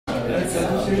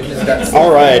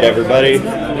All right, everybody.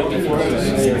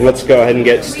 Let's go ahead and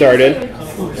get started.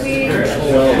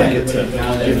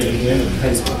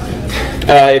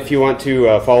 If you want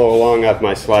to follow along, I have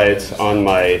my slides on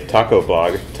my taco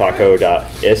blog,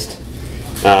 taco.ist.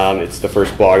 It's the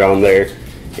first blog on there.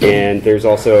 And there's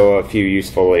also a few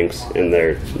useful links in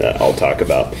there that I'll talk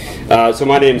about. So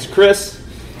my name's Chris.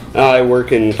 I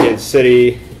work in Kansas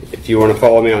City. If you want to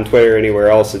follow me on Twitter or anywhere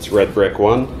else, it's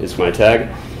redbrick1 is my tag.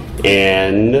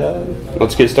 And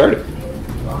let's get started.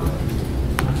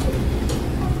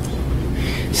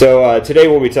 So today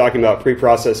we'll be talking about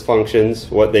preprocess functions,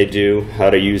 what they do,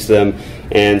 how to use them,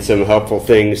 and some helpful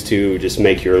things to just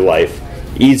make your life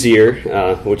easier,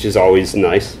 which is always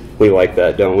nice. We like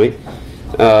that, don't we?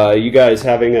 You guys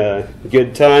having a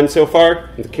good time so far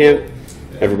at the camp?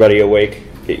 Everybody awake?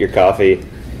 Get your coffee,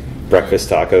 breakfast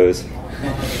tacos.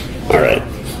 All right.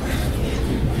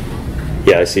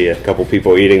 Yeah, I see a couple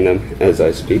people eating them as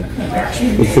I speak.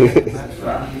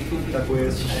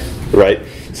 Right.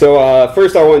 So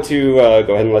first I want to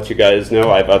go ahead and let you guys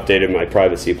know I've updated my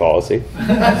privacy policy. So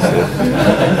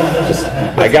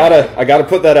I gotta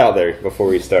put that out there before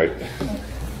we start.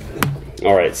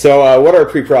 All right, so what are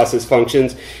preprocess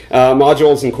functions?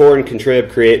 Modules in core and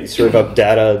contrib create and serve up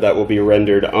data that will be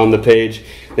rendered on the page.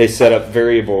 They set up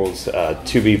variables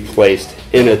to be placed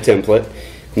in a template.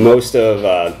 Most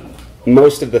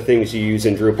of the things you use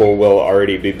in Drupal will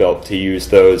already be built to use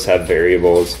those, have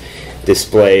variables,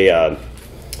 display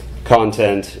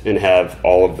content, and have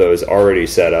all of those already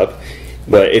set up.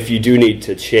 But if you do need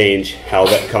to change how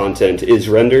that content is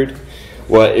rendered,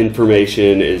 what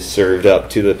information is served up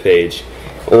to the page,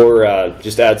 or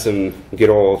just add some good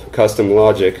old custom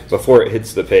logic before it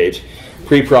hits the page,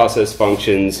 preprocess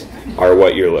functions are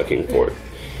what you're looking for.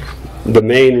 The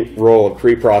main role of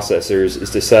preprocessors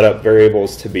is to set up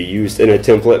variables to be used in a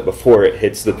template before it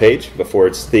hits the page, before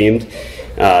it's themed.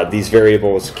 These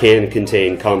variables can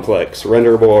contain complex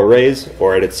renderable arrays,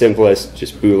 or at its simplest,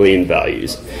 just Boolean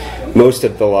values. Most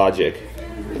of the logic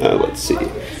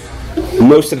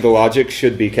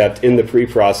should be kept in the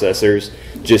preprocessors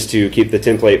just to keep the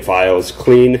template files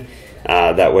clean.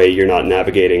 That way you're not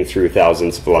navigating through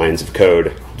thousands of lines of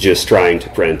code just trying to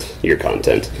print your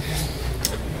content.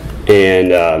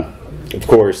 And of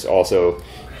course, also,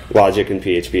 logic in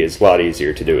PHP is a lot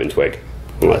easier to do in Twig,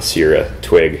 unless you're a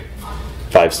Twig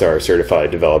 5-star certified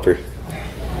developer.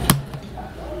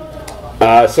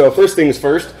 So first things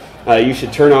first, you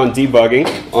should turn on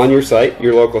debugging on your site,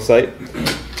 your local site.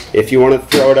 If you want to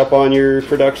throw it up on your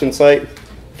production site,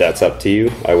 that's up to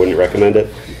you. I wouldn't recommend it.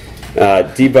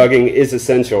 Debugging is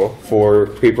essential for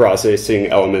preprocessing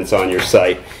elements on your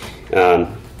site.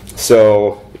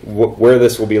 So where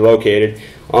this will be located,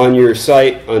 on your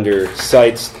site under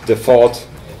sites default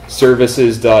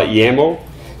services.yaml,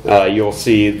 you'll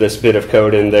see this bit of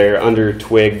code in there. Under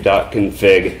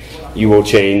twig.config, you will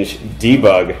change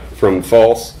debug from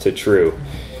false to true.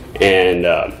 And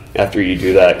after you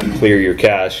do that, clear your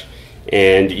cache,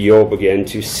 and you'll begin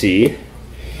to see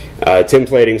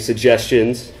templating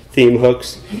suggestions, theme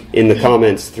hooks in the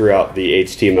comments throughout the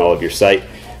HTML of your site.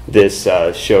 This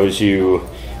shows you,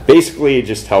 basically it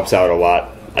just helps out a lot.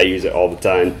 I use it all the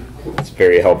time. It's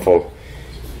very helpful.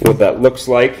 What that looks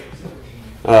like,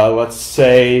 let's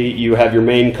say you have your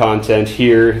main content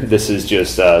here. This is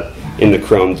just in the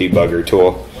Chrome debugger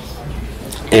tool.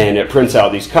 And it prints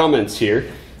out these comments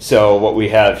here. So what we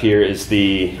have here is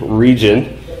the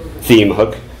region theme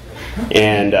hook.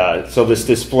 And so this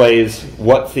displays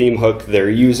what theme hook they're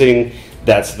using.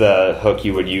 That's the hook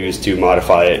you would use to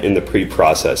modify it in the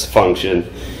preprocess function.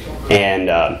 And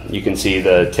you can see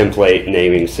the template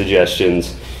naming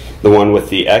suggestions. The one with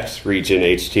the X, region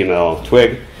HTML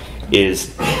Twig,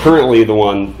 is currently the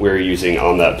one we're using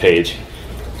on that page.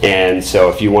 And so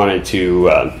if you wanted to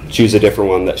choose a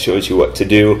different one that shows you what to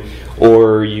do,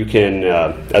 or you can,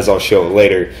 as I'll show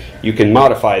later, you can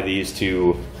modify these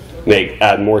to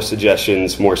add more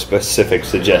suggestions, more specific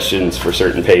suggestions for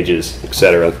certain pages,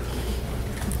 etc.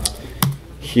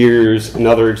 Here's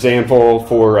another example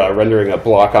for rendering a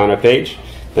block on a page.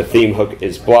 The theme hook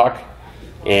is block,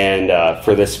 and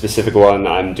for this specific one,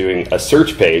 I'm doing a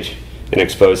search page, an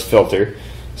exposed filter,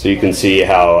 so you can see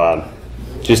how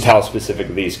just how specific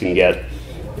these can get.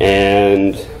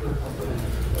 And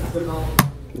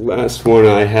last one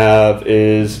I have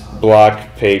is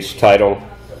block page title.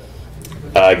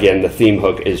 Again, the theme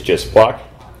hook is just block,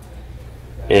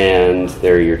 and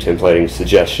there are your templating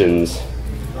suggestions.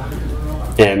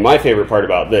 And my favorite part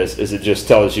about this is it just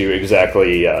tells you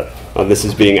exactly this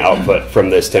is being output from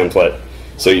this template,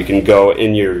 so you can go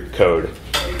in your code,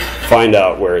 find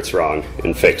out where it's wrong,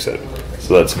 and fix it.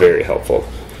 So that's very helpful.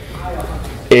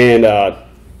 And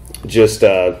just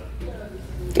a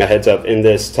heads up, in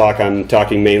this talk I'm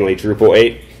talking mainly Drupal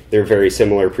 8. They're very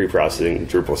similar pre-processing,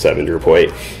 Drupal 7, Drupal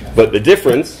 8. But the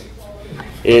difference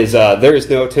is there is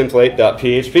no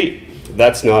template.php.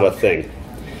 That's not a thing.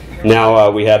 Now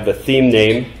we have the theme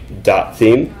name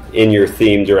 .theme in your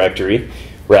theme directory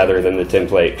rather than the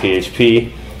template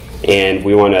PHP. And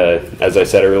we want to, as I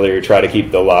said earlier, try to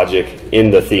keep the logic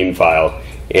in the theme file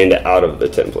and out of the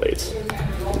templates.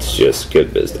 It's just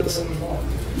good business.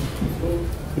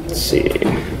 Let's see.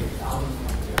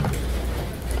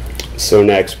 So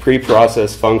next,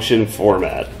 preprocess function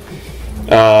format.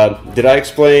 Did I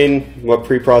explain what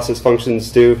preprocess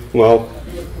functions do? Well,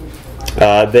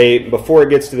 before it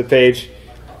gets to the page,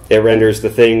 it renders the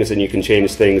things, and you can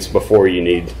change things before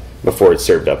it's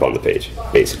served up on the page,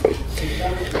 basically.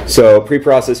 So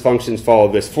preprocess functions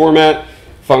follow this format: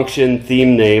 function,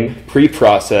 theme name,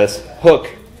 preprocess, hook,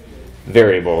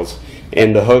 variables.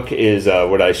 And the hook is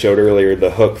what I showed earlier,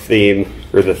 the hook theme,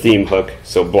 or the theme hook,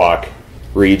 so block,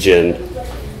 region,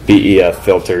 BEF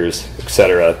filters,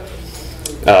 etc.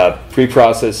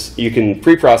 Preprocess, you can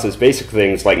preprocess basic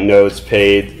things like nodes,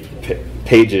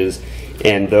 pages,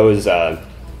 and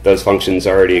those functions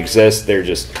already exist. They're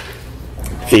just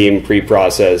theme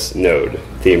preprocess node,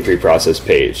 theme preprocess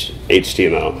page,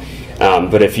 HTML.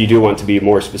 But if you do want to be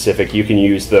more specific, you can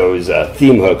use those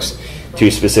theme hooks to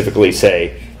specifically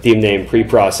say theme name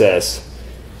preprocess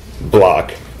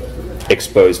block,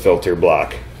 expose filter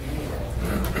block.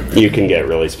 You can get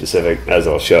really specific, as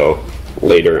I'll show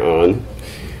later on.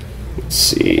 Let's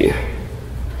see.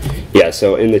 Yeah,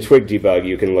 so in the Twig debug,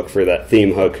 you can look for that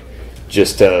theme hook.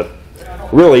 Just to,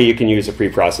 really, you can use a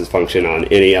preprocess function on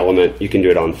any element. You can do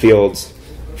it on fields,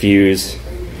 views,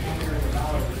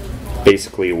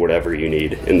 basically whatever you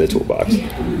need in the toolbox.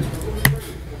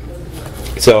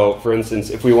 So, for instance,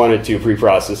 if we wanted to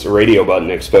preprocess a radio button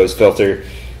expose filter,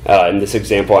 in this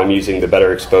example, I'm using the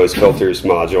Better Expose Filters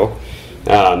module.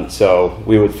 So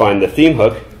we would find the theme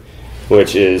hook,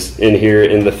 which is in here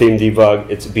in the theme debug.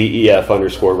 It's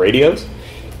BEF_radios.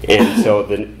 And so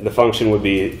the function would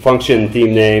be function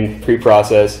theme name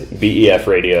preprocess BEF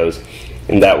radios,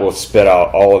 and that will spit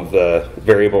out all of the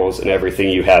variables and everything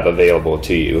you have available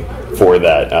to you for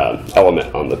that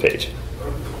element on the page.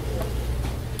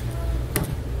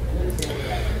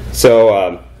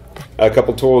 So a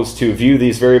couple tools to view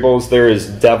these variables. There is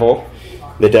Devil.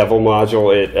 The Devil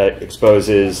module, it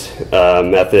exposes a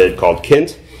method called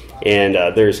Kint, and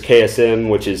there's KSM,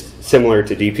 which is similar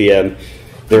to DPM.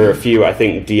 There are a few, I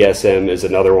think DSM is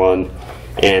another one,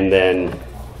 and then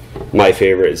my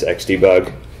favorite is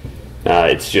XDebug.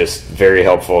 It's just very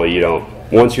helpful.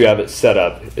 Once you have it set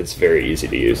up, it's very easy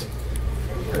to use.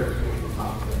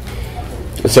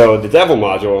 So the Devil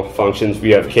module functions,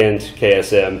 we have Kint,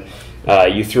 KSM.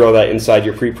 You throw that inside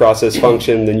your preprocess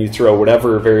function, then you throw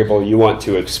whatever variable you want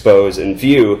to expose and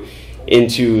view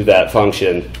into that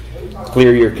function,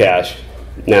 clear your cache,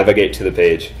 navigate to the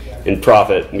page, and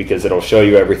profit, because it'll show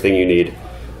you everything you need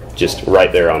just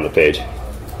right there on the page.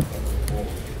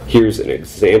 Here's an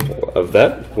example of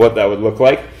that, what that would look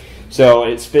like. So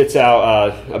it spits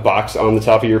out a box on the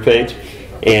top of your page,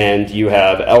 and you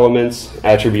have elements,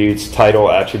 attributes,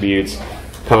 title attributes,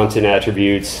 content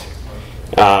attributes.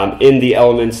 In the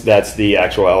elements, that's the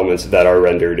actual elements that are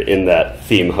rendered in that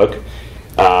theme hook.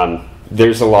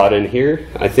 There's a lot in here.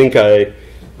 I think the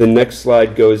next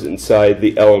slide goes inside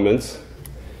the elements.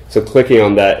 So clicking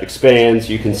on that expands.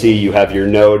 You can see you have your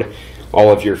node, all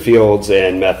of your fields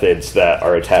and methods that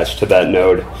are attached to that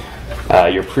node.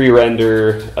 Your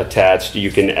pre-render attached.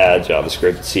 You can add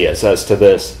JavaScript, CSS to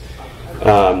this.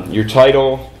 Your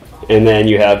title, and then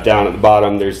you have down at the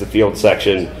bottom, there's the field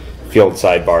section, field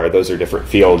sidebar. Those are different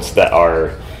fields that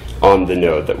are on the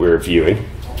node that we're viewing.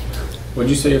 What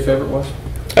did you say your favorite was?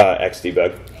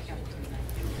 XDebug.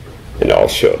 And I'll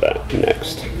show that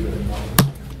next.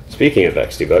 Speaking of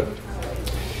XDebug.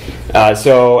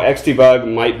 So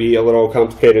XDebug might be a little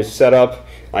complicated to set up.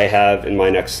 I have in my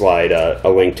next slide a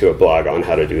link to a blog on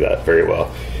how to do that very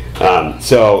well.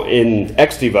 So in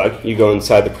XDebug, you go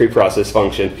inside the preprocess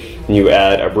function and you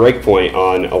add a breakpoint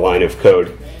on a line of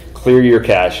code, clear your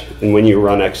cache, and when you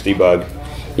run XDebug,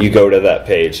 you go to that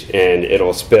page and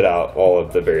it'll spit out all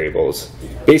of the variables,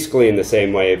 basically in the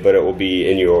same way, but it will be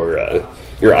in your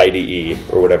IDE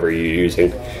or whatever you're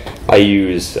using. I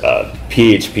use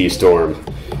PHP Storm,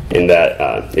 in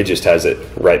that it just has it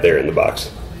right there in the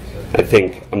box.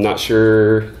 I'm not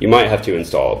sure, you might have to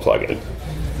install a plugin,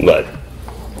 but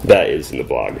that is in the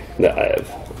blog that I have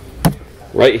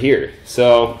right here.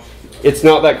 So it's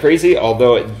not that crazy,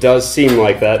 although it does seem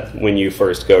like that when you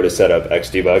first go to set up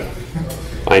XDebug.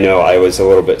 I know I was a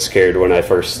little bit scared when I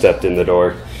first stepped in the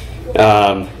door.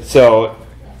 So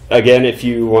again, if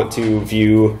you want to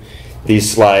view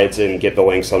these slides and get the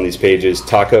links on these pages,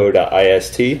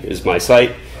 taco.ist is my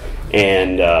site,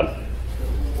 and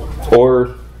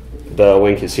or the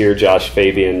link is here,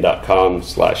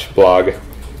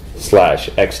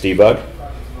 joshfabian.com/blog/xdebug,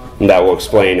 and that will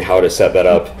explain how to set that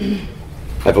up.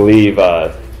 I believe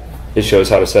it shows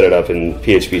how to set it up in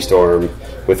PHP Storm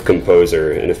with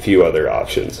Composer and a few other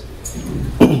options.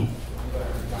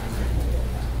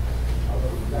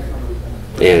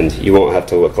 And you won't have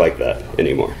to look like that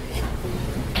anymore.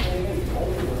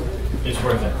 It's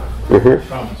worth it. Mm-hmm.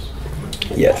 Promise.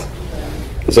 Yes.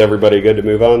 Is everybody good to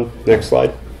move on? Next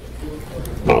slide.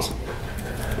 Awesome.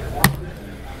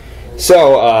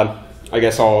 So I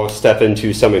guess I'll step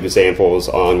into some examples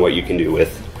on what you can do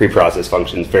with preprocess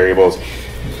functions, variables.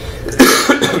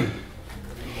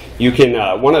 You can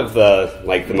one of the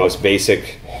most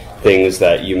basic things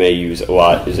that you may use a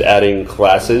lot is adding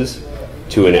classes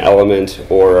to an element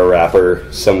or a wrapper,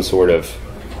 some sort of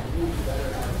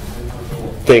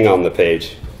thing on the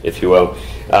page, if you will.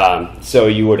 So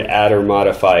you would add or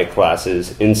modify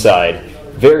classes inside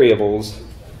variables,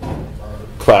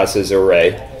 classes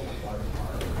array.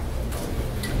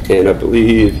 And I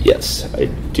believe, yes, I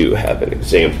do have an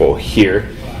example here.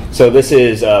 So this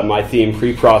is my theme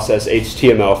preprocess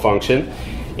HTML function,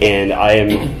 and I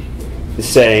am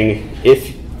saying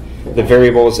if the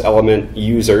variables element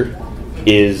user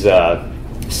is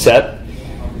set,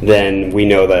 then we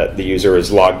know that the user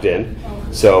is logged in.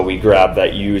 So we grab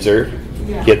that user,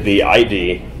 get the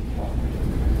ID,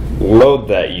 load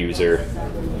that user,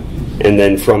 and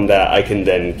then from that I can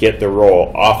then get the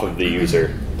role off of the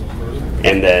user.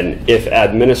 And then if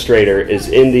administrator is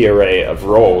in the array of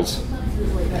roles,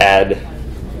 add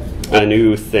a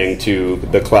new thing to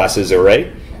the classes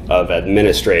array of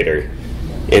administrator,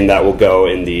 and that will go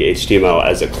in the HTML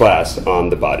as a class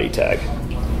on the body tag,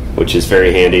 which is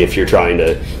very handy if you're trying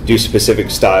to do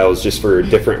specific styles just for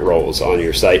different roles on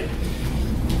your site.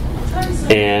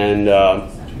 And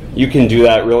you can do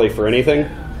that really for anything.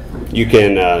 You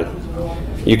can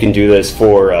do this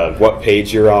for what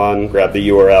page you're on, grab the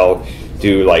URL,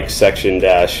 do like section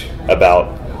dash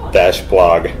about dash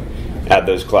blog, add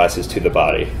those classes to the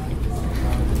body.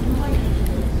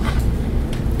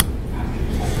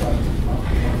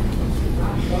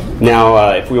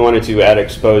 Now, if we wanted to add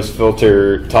expose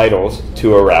filter titles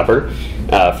to a wrapper,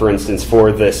 for instance,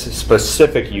 for this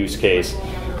specific use case,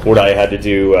 what I had to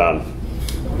do,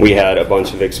 we had a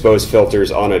bunch of expose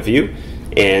filters on a view,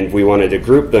 and we wanted to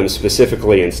group them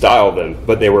specifically and style them,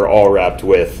 but they were all wrapped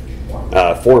with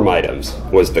form items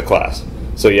was the class.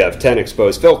 So you have 10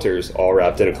 expose filters all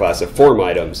wrapped in a class of form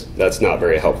items. That's not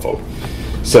very helpful.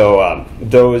 So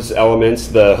those elements,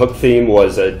 the hook theme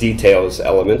was a details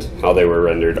element, how they were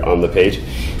rendered on the page.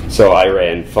 So I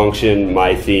ran function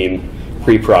my theme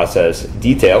preprocess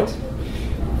details.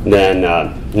 Then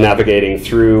navigating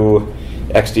through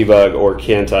xdebug or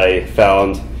can't I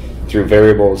found through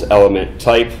variables element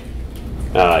type,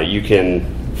 you can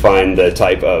find the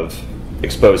type of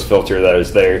expose filter that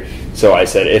is there. So I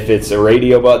said if it's a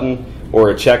radio button or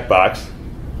a checkbox,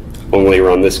 only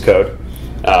run this code.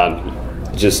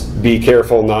 Just be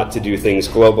careful not to do things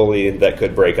globally that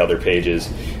could break other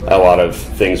pages. A lot of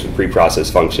things with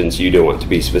preprocess functions, you do want to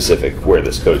be specific where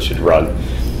this code should run.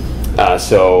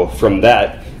 So from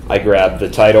that, I grabbed the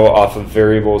title off of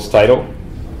variables title,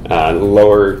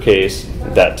 lowercase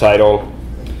that title,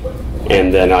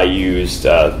 and then I used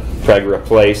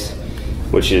Preprocess,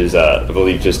 which is, I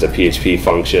believe, just a PHP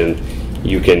function.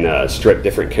 You can strip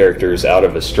different characters out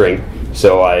of a string.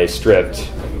 So I stripped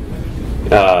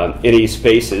any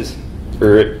spaces,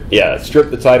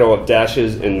 stripped the title of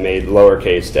dashes and made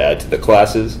lowercase to add to the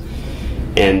classes.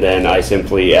 And then I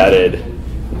simply added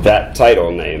that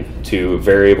title name to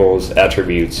variables,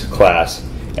 attributes, class,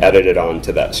 added it on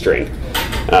to that string.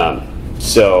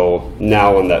 So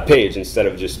now on that page, instead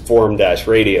of just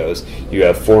form-radios, you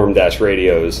have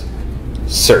form-radios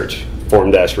search,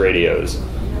 form-radios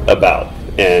about.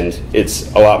 And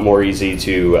it's a lot more easy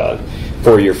to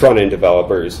for your front-end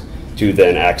developers to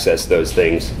then access those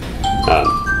things.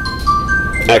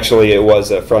 Actually, it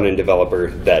was a front-end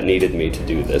developer that needed me to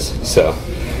do this. So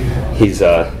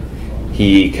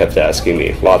he kept asking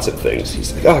me lots of things.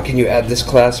 He's like, "Oh, can you add this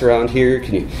class around here?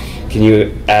 Can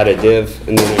you add a div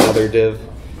and then another div?"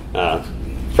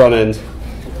 Front end,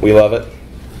 we love it.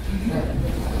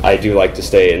 I do like to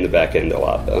stay in the back end a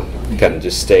lot, though. Kind of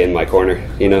just stay in my corner,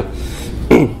 you know.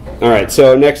 All right.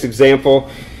 So next example,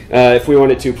 if we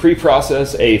wanted to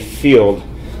preprocess a field,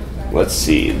 let's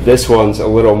see. This one's a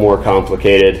little more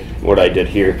complicated. What I did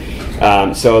here,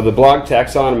 So the blog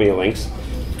taxonomy links,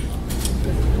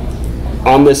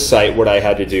 on this site, what I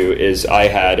had to do is I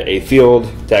had a field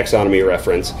taxonomy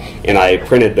reference, and I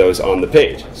printed those on the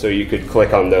page. So you could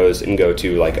click on those and go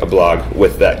to like a blog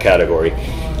with that category.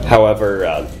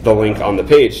 However, the link on the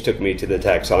page took me to the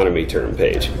taxonomy term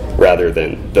page rather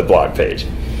than the blog page.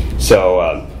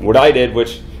 So what I did,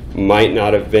 which might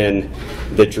not have been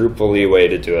the Drupal-y way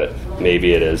to do it,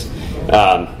 maybe it is,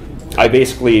 I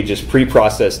basically just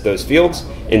pre-processed those fields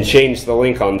and changed the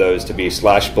link on those to be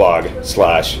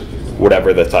 /blog/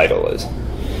 whatever the title is.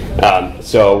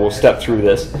 So we'll step through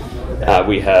this.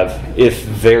 We have if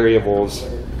variables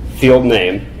field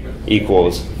name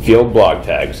equals field blog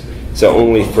tags, so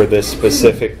only for this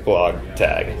specific blog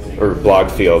tag or blog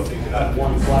field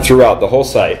throughout the whole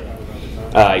site.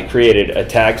 I created a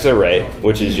tags array,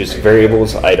 which is just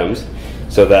variables items,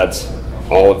 so that's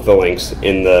all of the links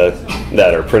in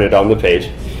that are printed on the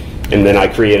page. And then I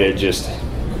created just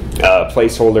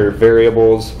placeholder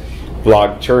variables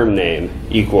blog term name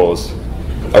equals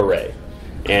array,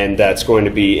 and that's going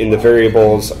to be in the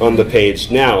variables on the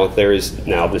page. Now there is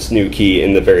now this new key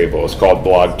in the variables called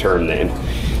blog term name.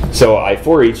 So I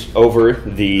for each over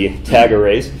the tag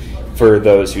arrays. For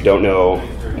those who don't know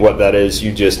what that is,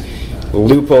 you just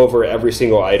loop over every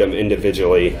single item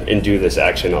individually and do this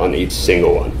action on each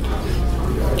single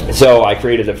one. So I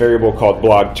created a variable called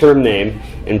blog term name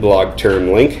and blog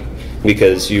term link,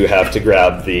 because you have to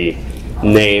grab the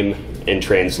name and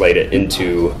translate it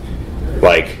into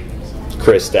like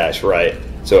Chris-Wright,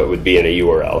 so it would be in a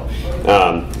URL.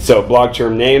 So blog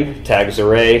term name, tags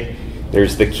array,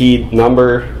 there's the key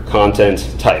number,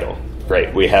 content, title.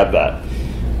 Great, we have that.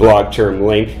 Blog term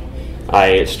link,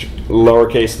 I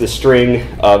lowercase the string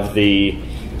of the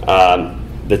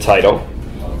title,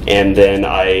 and then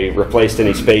I replaced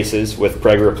any spaces with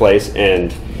preprocess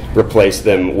and replaced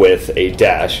them with a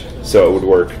dash, so it would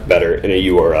work better in a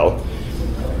URL.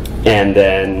 And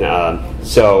then,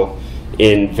 so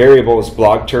in variables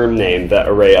blog term name, that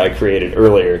array I created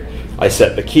earlier, I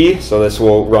set the key, so this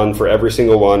will run for every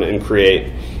single one and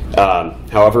create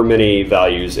however many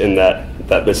values in that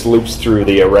this loops through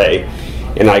the array.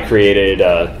 And I created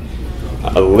a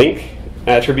link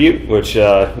attribute, which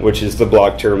is the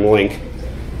blog term link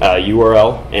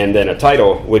URL, and then a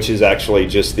title, which is actually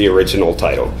just the original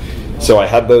title. So I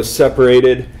had those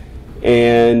separated,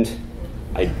 and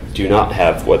I do not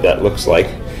have what that looks like,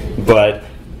 but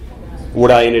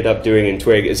what I ended up doing in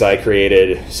Twig is I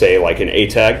created, say, like an A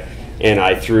tag, and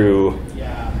I threw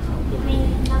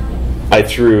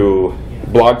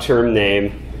blog term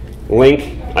name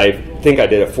link. I think I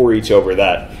did a for each over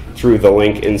that, threw the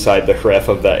link inside the href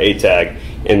of the A tag,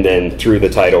 and then threw the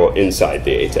title inside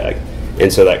the A tag.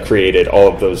 And so that created all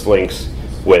of those links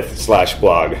with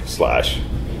 /blog/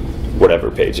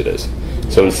 whatever page it is.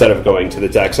 So instead of going to the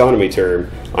taxonomy term,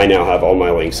 I now have all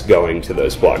my links going to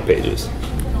those blog pages.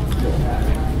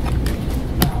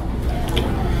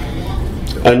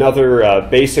 Another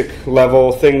basic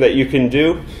level thing that you can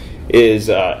do is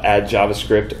add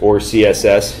JavaScript or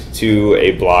CSS to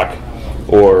a block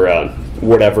or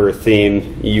whatever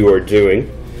theme you are doing.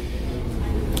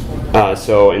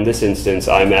 So in this instance,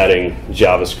 I'm adding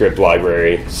JavaScript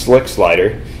library Slick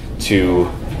Slider to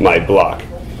my block.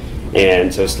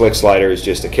 And so Slick Slider is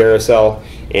just a carousel,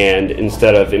 and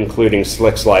instead of including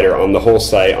Slick Slider on the whole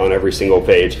site on every single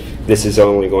page, this is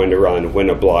only going to run when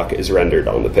a block is rendered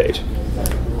on the page.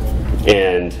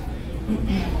 And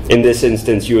in this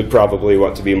instance, you would probably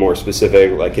want to be more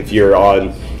specific, like if you're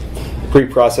on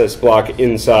preprocess block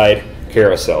inside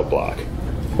carousel block,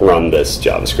 run this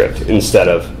JavaScript instead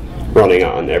of running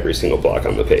on every single block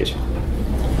on the page.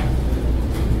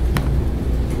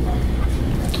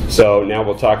 So now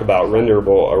we'll talk about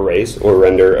renderable arrays or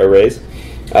render arrays.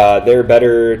 They're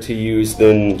better to use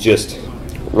than just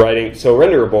writing. So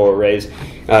renderable arrays,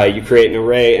 you create an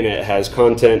array and it has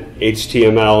content,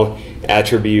 HTML,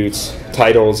 attributes,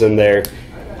 titles in there,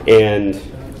 and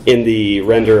in the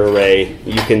render array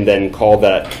you can then call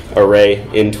that array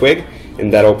in Twig,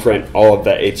 and that'll print all of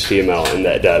that HTML and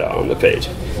that data on the page.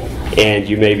 And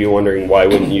you may be wondering, why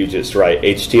wouldn't you just write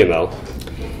HTML?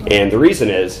 And the reason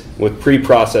is, with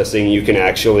pre-processing, you can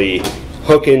actually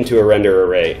hook into a render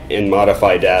array and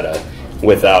modify data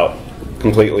without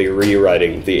completely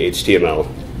rewriting the HTML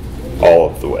all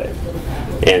of the way.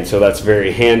 And so that's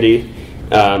very handy.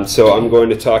 So I'm going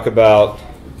to talk about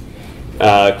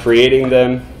creating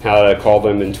them, how to call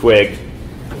them in Twig,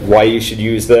 why you should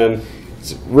use them.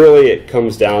 Really, it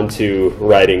comes down to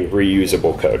writing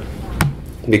reusable code.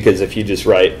 Because if you just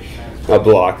write a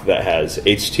block that has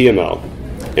HTML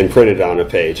and print it on a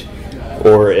page,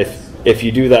 or if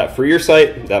you do that for your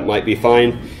site, that might be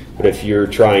fine, But if you're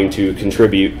trying to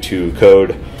contribute to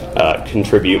code,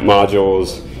 contribute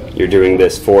modules, you're doing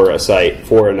this for a site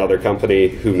for another company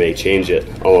who may change it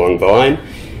along the line.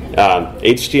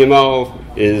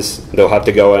 HTML is, they'll have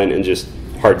to go in and just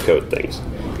hard code things.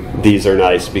 These are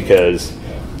nice because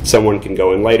someone can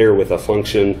go in later with a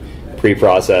function,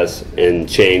 preprocess, and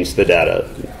change the data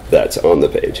that's on the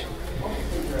page.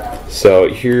 So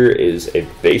here is a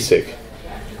basic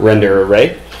render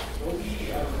array.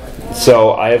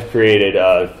 So I have created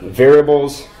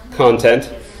variables,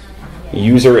 content,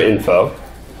 user info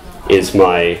is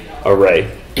my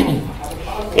array.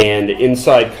 And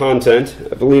inside content,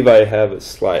 I believe I have a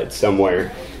slide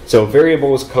somewhere. So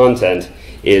variables content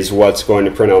is what's going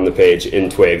to print on the page in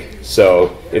Twig.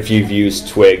 So if you've used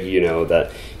Twig, you know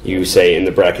that you say in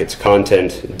the brackets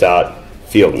content dot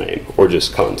field name, or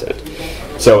just content.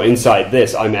 So inside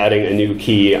this, I'm adding a new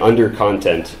key under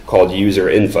content called user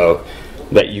info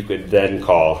that you could then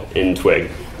call in Twig.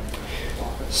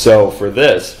 So for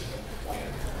this,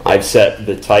 I've set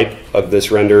the type of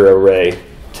this render array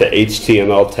to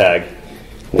HTML tag.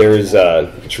 There's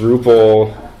a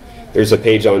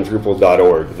page on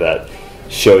Drupal.org that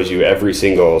shows you every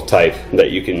single type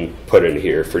that you can put in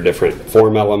here for different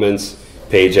form elements,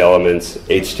 page elements,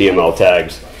 HTML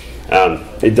tags.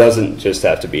 It doesn't just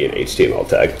have to be an HTML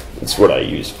tag. It's what I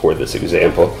use for this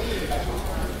example.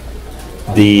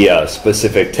 The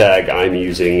specific tag I'm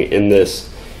using in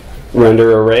this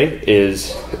render array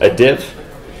is a div,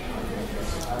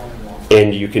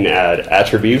 and you can add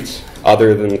attributes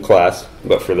other than class,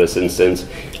 but for this instance,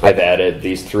 I've added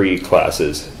these 3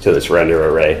 classes to this render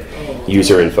array.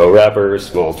 User info wrapper,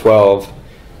 small 12,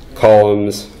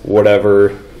 columns,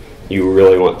 whatever you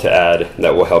really want to add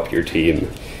that will help your team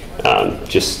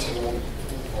just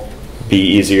be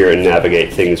easier and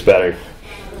navigate things better.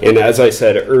 And as I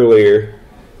said earlier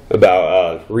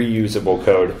about reusable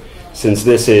code, since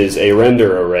this is a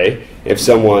render array, if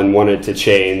someone wanted to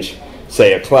change,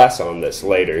 say, a class on this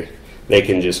later, they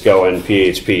can just go in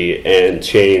PHP and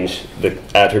change the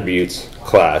attributes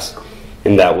class,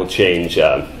 and that will change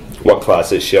what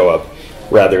classes show up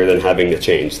rather than having to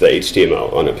change the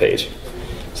HTML on a page.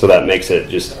 So that makes it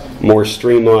just more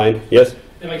streamlined. Yes?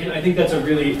 I think that's a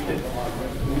really,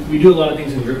 we do a lot of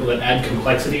things in Drupal that add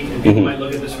complexity, and people might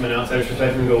look at this from an outsider's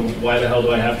perspective and go, why the hell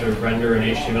do I have to render an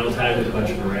HTML tag with a bunch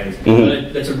of arrays?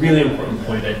 But that's a really important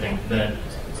point, I think, that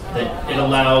it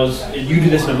allows, you do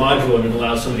this in a module and it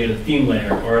allows somebody at a theme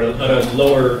layer or at a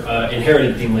lower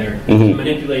inherited theme layer to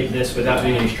manipulate this without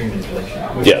doing any string manipulation,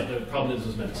 which is the problem this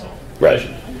was meant to solve. Right.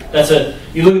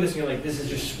 You look at this and you're like, this is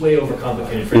just way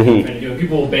overcomplicated for anything you're trying to do, and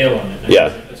people will bail on it.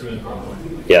 That's a really important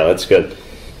point. Yeah, that's good.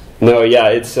 No, yeah,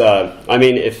 it's, I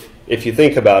mean, if you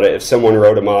think about it, if someone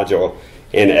wrote a module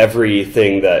and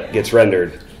everything that gets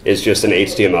rendered is just an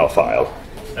HTML file.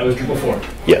 That was Drupal 4.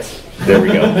 Yes, there we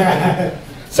go.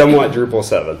 Somewhat Drupal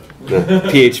 7.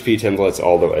 PHP templates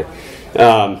all the way.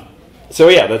 So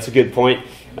yeah, that's a good point.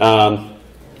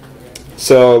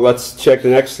 So let's check the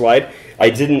next slide.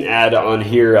 I didn't add on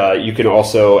here, you can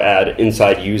also add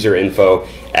inside user info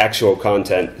actual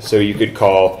content. So you could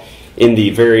call, in the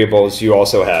variables, you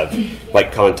also have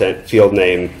like content, field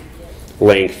name,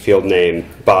 link, field name,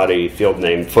 body, field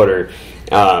name, footer.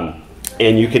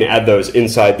 And you can add those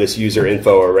inside this user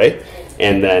info array.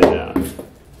 And then,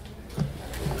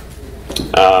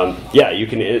 you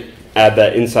can add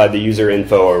that inside the user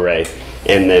info array.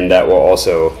 And then that will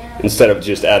also, instead of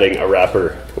just adding a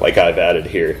wrapper like I've added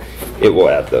here, it will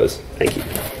add those. Thank you.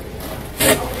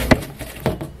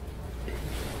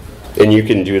 And you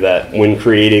can do that when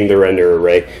creating the render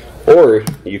array, or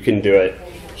you can do it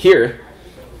here.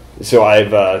 So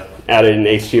I've added an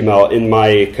HTML in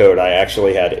my code. I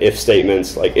actually had if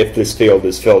statements, like if this field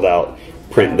is filled out,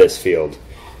 print this field,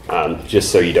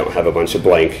 just so you don't have a bunch of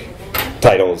blank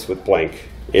titles with blank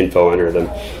info under them.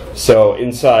 So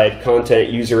inside content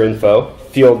user info,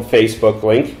 field Facebook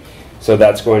link. So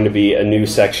that's going to be a new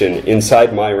section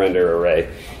inside my render array.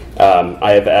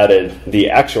 I have added the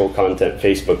actual content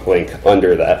Facebook link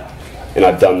under that, and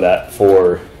I've done that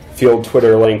for field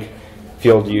Twitter link,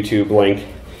 field YouTube link.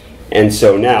 And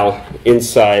so now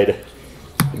inside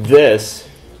this,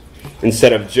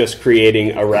 instead of just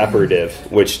creating a wrapper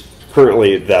div, which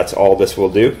currently that's all this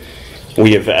will do,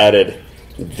 we have added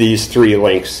these 3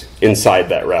 links inside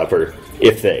that wrapper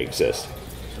if they exist.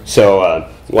 So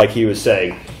like he was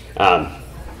saying,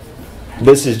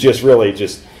 this is just really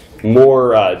just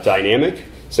more dynamic.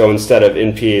 So instead of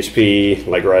in PHP,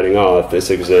 like writing, oh, if this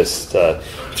exists,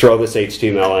 throw this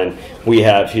HTML in, we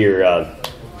have here,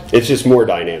 it's just more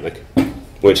dynamic,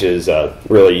 which is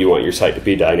really, you want your site to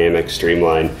be dynamic,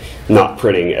 streamlined, not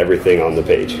printing everything on the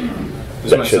page.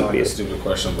 This that might sound shouldn't like be a it. stupid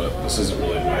question, but this isn't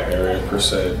really my area per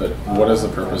se. But what is the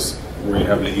purpose where you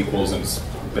have the equals and it's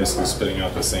basically spitting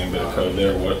out the same bit of code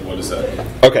there? What is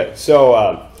that? Okay,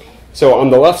 so so on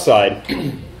the left side,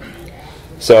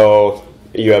 so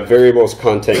you have variables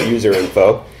content user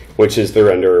info, which is the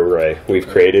render array we've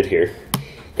created here.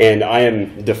 And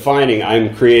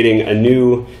I'm creating a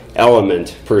new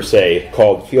element per se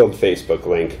called field Facebook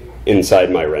link inside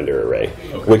my render array,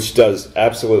 which does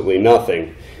absolutely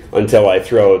nothing until I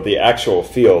throw the actual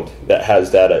field that has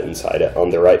data inside it on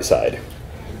the right side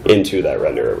into that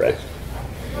render array.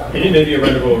 And it may be a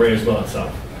renderable array as well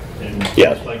itself. And Yeah.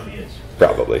 most likely is.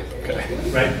 Probably.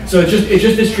 Right? So it's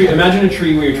just this tree. Imagine a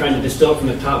tree where you're trying to distill from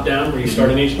the top down, where you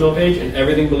start an HTML page, and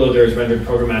everything below there is rendered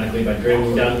programmatically by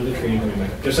dragging down to the tree and coming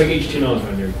back. Just like HTML is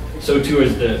rendered. So too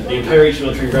is the entire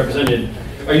HTML tree represented.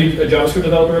 Are you a JavaScript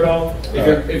developer at all?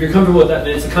 If you're comfortable with that,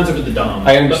 then it's the concept of the DOM.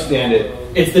 I understand it.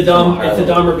 It's the DOM. It's the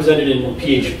DOM represented in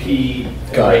PHP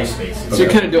array space. So you're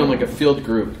kind of doing like a field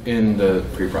group in the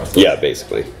preprocess. Yeah,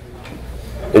 basically.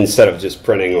 Instead of just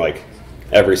printing like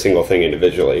every single thing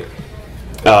individually.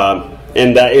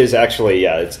 And that is actually,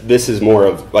 this is more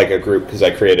of like a group because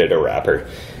I created a wrapper.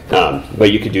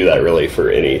 But you could do that really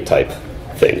for any type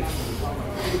thing.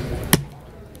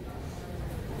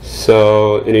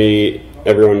 So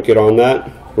everyone good on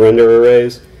that? Render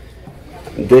arrays?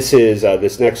 This is,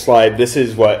 this next slide, this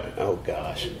is what, oh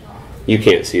gosh. You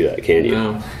can't see that, can you?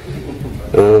 No.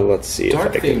 Let's see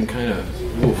Dark if I can. theme kind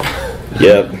of.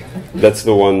 Yep, that's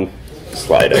the one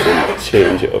slide I didn't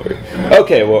change over.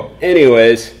 Okay, well,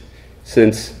 anyways,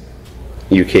 since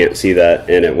you can't see that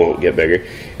and it won't get bigger,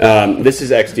 this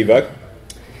is Xdebug.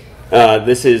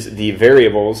 This is the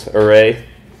variables array.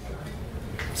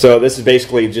 So this is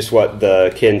basically just what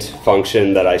the Kint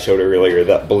function that I showed earlier,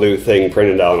 that blue thing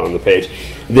printed out on the page.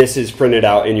 This is printed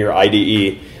out in your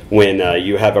IDE when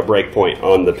you have a breakpoint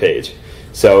on the page.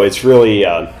 So it's really,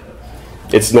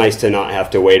 it's nice to not have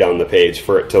to wait on the page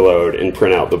for it to load and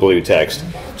print out the blue text.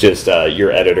 Just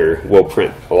your editor will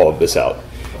print all of this out.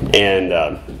 And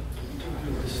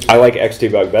I like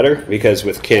Xdebug better because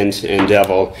with Kint and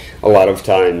Devil, a lot of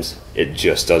times it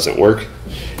just doesn't work.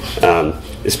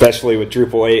 Especially with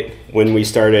Drupal 8, when we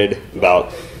started about,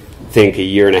 I think, a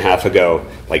year and a half ago,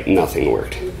 like nothing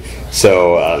worked.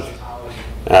 So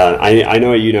I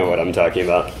know you know what I'm talking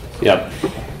about.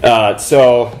 Yep.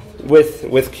 So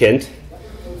with Kint,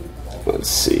 let's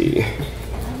see,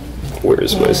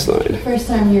 where's my slide? First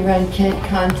time you run Kint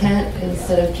content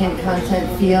instead of Kint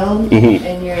content field,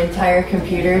 and your entire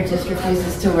computer just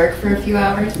refuses to work for a few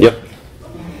hours. Yep.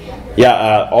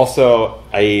 Yeah, also,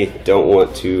 I don't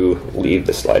want to leave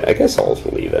the slide. I guess I'll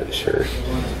leave it, sure.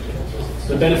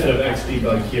 The benefit of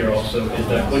Xdebug here also is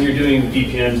that when you're doing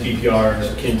DPMs,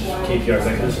 DPRs, Kint, KPRs,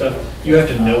 that kind of stuff, you have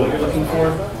to know what you're looking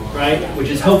for, right? Which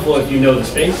is helpful if you know the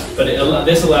space, but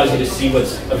this allows you to see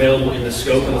what's available in the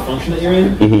scope of the function that you're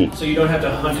in, so you don't have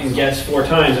to hunt and guess 4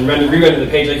 times and re-render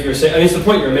the page like you were saying. I mean, it's the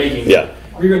point you're making. Yeah.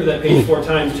 Re-render that page 4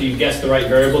 times till you guess the right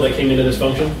variable that came into this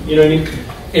function. You know what I mean?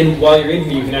 And while you're in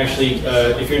here, you can actually,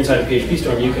 if you're inside a PHP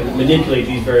storm, you can manipulate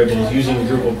these variables using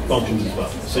Drupal functions as well.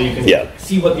 So you can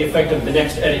see what the effect of the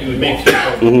next edit you would make to the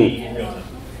code would be in real time.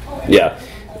 Yeah,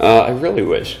 I really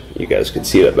wish you guys could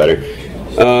see that better.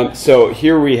 So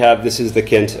here we have, this is the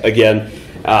Kint again.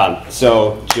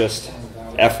 So just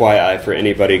FYI for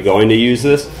anybody going to use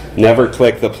this, never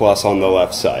click the plus on the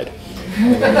left side.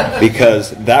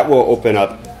 Because that will open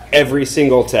up every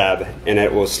single tab and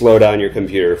it will slow down your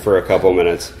computer for a couple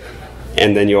minutes,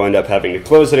 and then you'll end up having to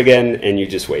close it again and you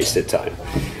just wasted time.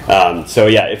 So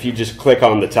yeah, if you just click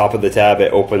on the top of the tab,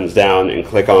 it opens down, and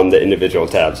click on the individual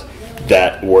tabs,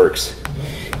 that works.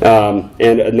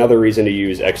 And another reason to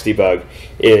use Xdebug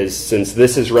is since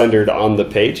this is rendered on the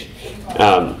page,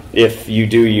 if you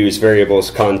do use variables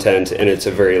content and it's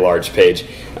a very large page,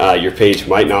 your page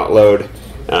might not load.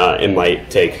 It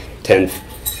might take 10,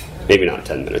 maybe not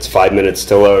 10 minutes, 5 minutes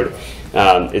to load.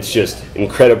 It's just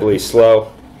incredibly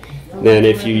slow. Then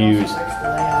if you use,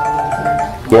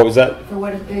 what was that? For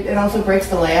what it also breaks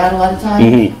the layout a lot of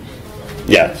times.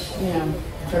 Yeah. Which, you know,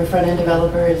 for a front-end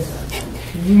developer is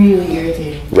really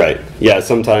irritating. Right. Yeah.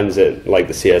 Sometimes it, like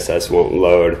the CSS won't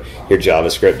load. Your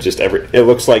JavaScript just it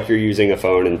looks like you're using a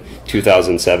phone in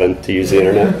 2007 to use the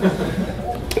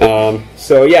internet.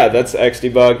 So yeah, that's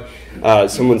Xdebug.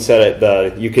 Someone said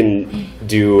it. You can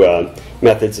do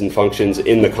methods and functions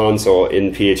in the console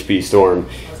in PHP Storm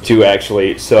to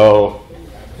actually. So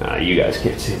you guys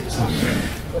can't see this.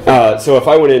 So if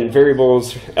I went in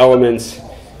variables, elements,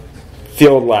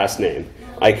 field last name,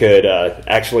 I could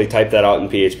actually type that out in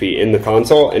PHP in the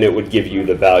console, and it would give you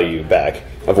the value back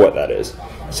of what that is.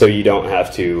 So you don't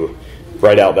have to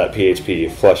write out that PHP,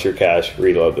 flush your cache,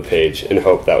 reload the page, and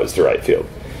hope that was the right field.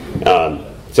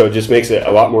 So it just makes it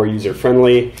a lot more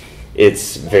user-friendly.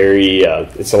 It's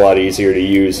it's a lot easier to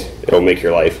use. It'll make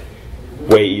your life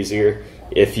way easier.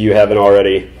 If you haven't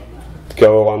already,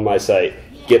 go on my site,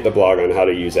 get the blog on how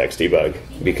to use Xdebug,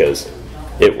 because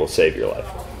it will save your life.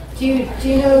 Do you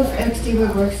know if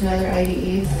Xdebug works in other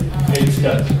IDEs? It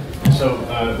does. So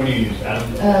what do you use,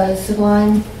 Adam?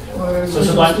 Sublime or So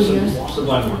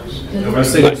Sublime works. I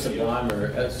say Sublime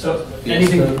or So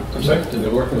anything. I'm sorry. Did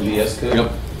it work with VS Code?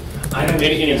 Yep. I don't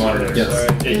think any monitor. Yes.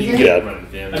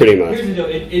 Yeah, pretty much. Here's the deal.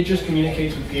 It just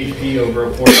communicates with PHP over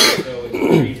a port, so it's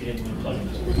very easy to implement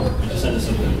plugins. Just send us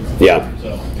something. Yeah.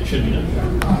 So it should be done.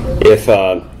 If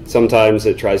sometimes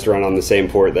it tries to run on the same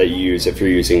port that you use if you're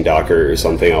using Docker or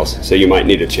something else, so you might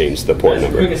need to change the port As a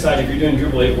number. quick aside, if you're doing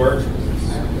Drupal 8 work,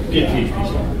 get PHP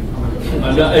stuff.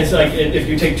 It's like if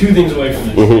you take two things away from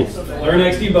it. Learn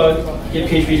Xdebug, get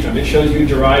PHP stuff. It shows you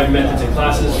derived methods and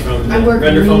classes from I work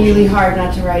render really functions. hard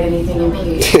not to write anything in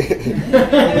PHP.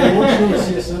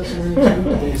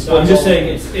 So I'm just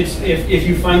saying, if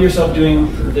you find yourself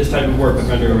doing this type of work with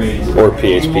render arrays, Or you will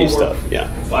PHP work stuff, yeah.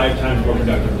 5 times more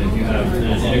productively if you have an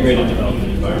integrated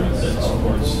development environment that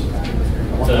supports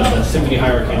the Symfony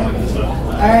hierarchy and all that stuff.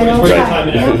 All right, It's I'll worth your try. time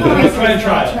and No, effort. no, Let's try and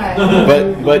try it.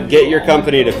 But get your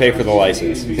company to pay for the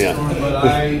license. Yeah, But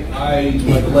I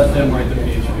like let them write the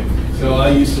PHP. So I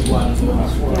use Sublime as well.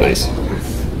 nice.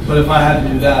 But if I had to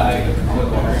do that,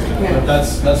 but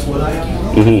that's what I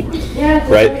am. Yeah, that's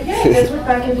Right. that's what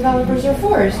backend developers are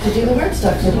for, is to do the hard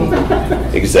stuff for me.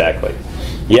 Exactly.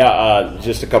 Yeah,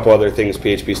 just a couple other things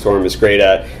PHP Storm is great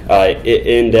at. It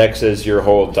indexes your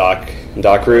whole doc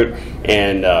root,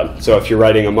 and so if you're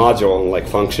writing a module like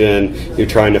function, you're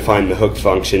trying to find the hook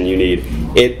function you need,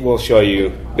 it will show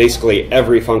you basically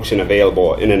every function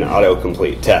available in an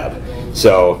autocomplete tab.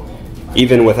 So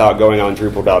even without going on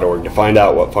Drupal.org to find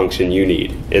out what function you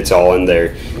need, it's all in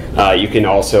there. You can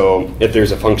also, if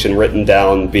there's a function written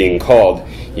down being called,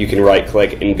 you can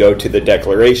right-click and go to the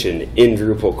declaration in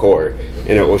Drupal core,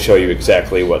 and it will show you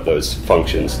exactly what those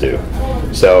functions do.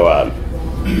 So,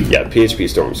 yeah, PHP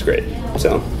Storm's great.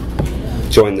 So,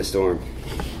 join the storm.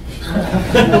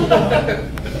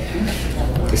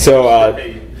 So,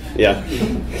 yeah.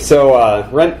 So,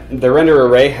 the render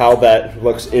array, how that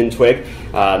looks in Twig,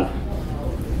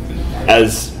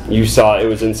 as you saw, it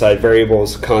was inside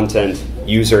variables, content,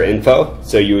 user info.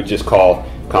 So you would just call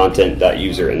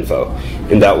content.userinfo,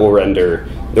 and that will render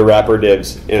the wrapper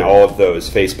divs and all of those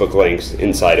Facebook links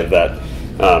inside of that.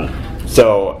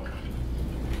 So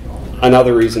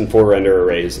another reason for render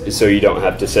arrays is so you don't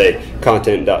have to say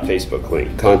content.facebook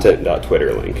link,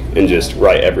 content.twitter link, and just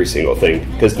write every single thing,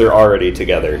 because they're already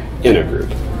together in a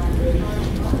group.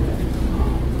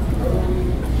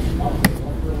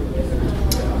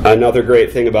 Another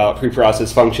great thing about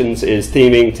preprocess functions is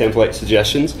theming template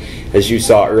suggestions. As you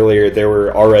saw earlier, there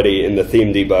were already in the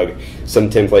theme debug some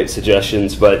template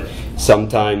suggestions, but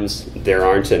sometimes there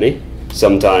aren't any.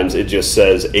 Sometimes it just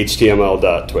says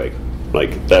html.twig.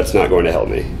 Like, that's not going to help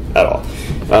me at all.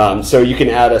 So you can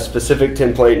add a specific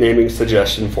template naming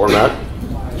suggestion format,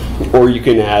 or you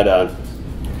can add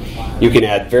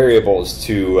variables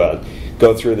to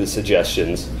go through the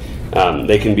suggestions.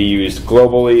 They can be used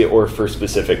globally or for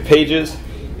specific pages,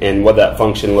 and what that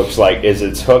function looks like is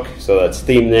its hook. So that's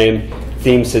theme name,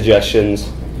 theme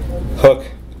suggestions, hook,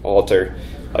 alter.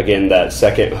 Again, that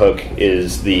second hook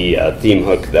is the theme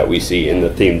hook that we see in the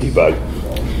theme debug.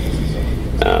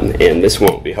 And this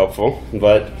won't be helpful,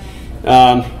 but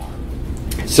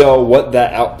so what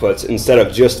that outputs, instead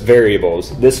of just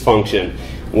variables, this function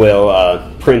will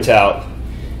print out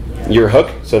your hook.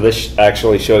 So this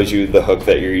actually shows you the hook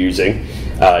that you're using.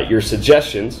 Your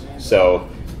suggestions, so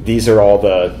these are all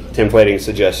the templating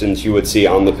suggestions you would see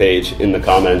on the page in the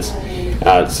comments.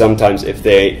 Sometimes if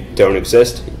they don't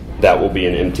exist, that will be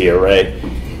an empty array.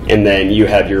 And then you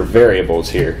have your variables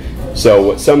here. So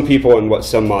what some people and what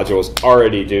some modules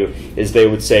already do is they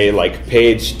would say like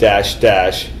page dash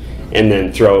dash and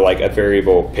then throw like a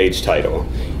variable page title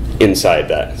inside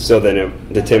that. So then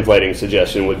the templating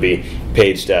suggestion would be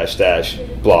page dash dash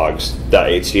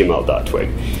blogs.html.twig.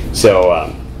 So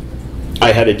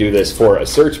I had to do this for a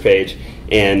search page,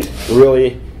 and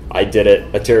really I did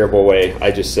it a terrible way.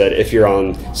 I just said if you're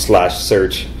on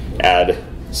 /search, add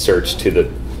search to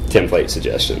the template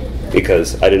suggestion,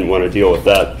 because I didn't want to deal with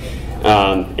that.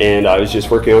 And I was just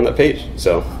working on that page.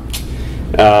 So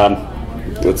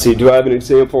let's see, do I have an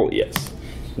example? Yes.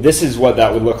 This is what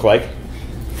that would look like.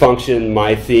 Function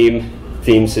my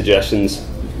theme suggestions.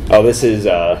 Oh, this is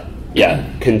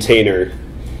container,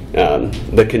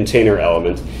 the container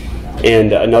element.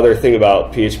 And another thing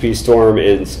about PHP Storm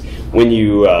is when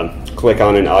you click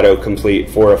on an autocomplete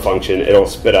for a function, it'll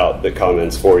spit out the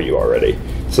comments for you already.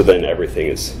 So then everything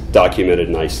is documented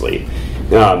nicely.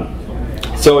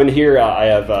 So in here I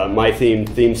have my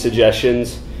theme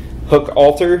suggestions, hook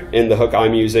alter, and the hook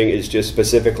I'm using is just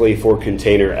specifically for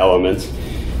container elements.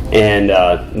 And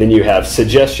then you have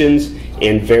suggestions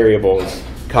and variables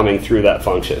coming through that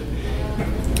function.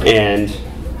 And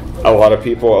a lot of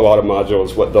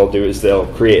modules, what they'll do is they'll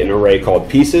create an array called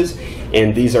pieces,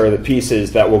 and these are the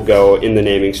pieces that will go in the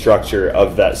naming structure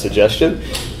of that suggestion.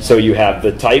 So you have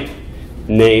the type,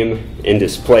 name, and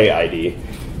display ID.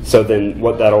 So then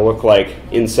what that'll look like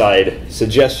inside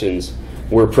suggestions,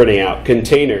 we're printing out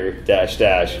container dash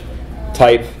dash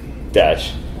type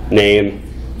dash name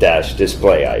dash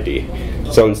display ID.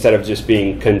 So instead of just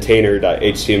being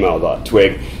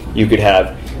container.html.twig, you could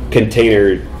have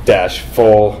container dash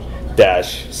full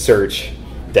dash search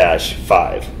dash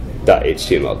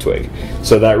 5.html twig.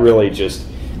 So that really just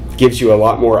gives you a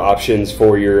lot more options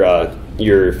for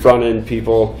your front end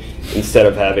people instead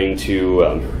of having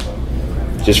to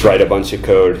just write a bunch of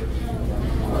code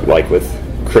like with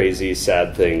crazy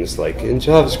sad things like in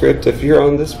JavaScript if you're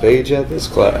on this page at this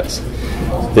class.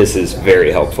 This is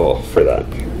very helpful for that.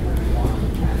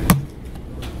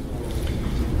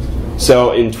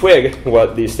 So in Twig,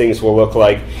 what these things will look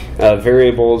like,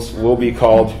 variables will be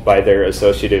called by their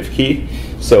associative key.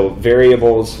 So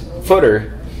variables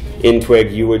footer in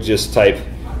Twig, you would type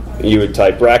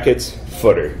brackets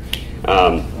footer.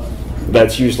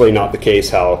 That's usually not the case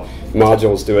how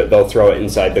modules do it. They'll throw it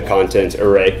inside the content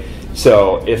array.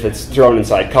 So if it's thrown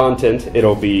inside content,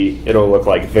 it'll look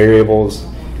like variables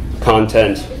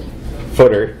content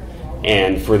footer.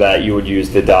 And for that, you would use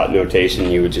the dot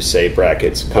notation. You would just say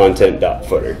brackets content dot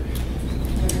footer.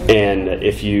 And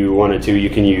if you wanted to, you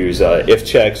can use if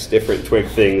checks, different Twig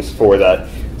things for that.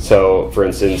 So for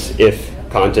instance, if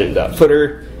content dot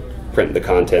footer, print the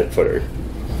content footer.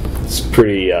 It's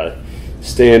pretty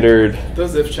standard.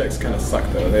 Those if checks kind of suck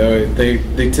though.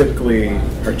 They typically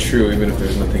are true even if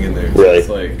there's nothing in there. So really? It's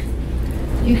like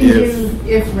You can do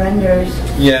if renders.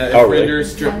 yeah, if really?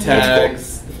 renders, strip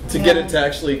tags. To get it to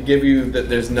actually give you that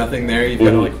there's nothing there, you've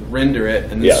got to like render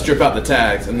it and then strip out the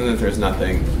tags, and then if there's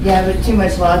nothing. Yeah, but too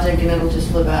much logic and it'll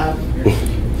just flip out.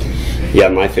 Yeah,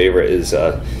 my favorite is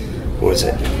what is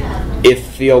it? If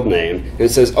field name. It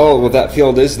says, oh, well that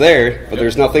field is there, but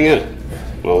there's nothing in it.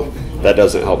 Well, that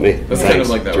doesn't help me. That's kind of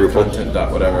like that with content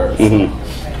dot whatever.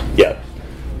 Yeah.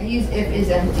 I use if is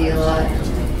empty a lot.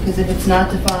 Because if it's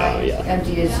not defined,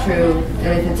 empty is true.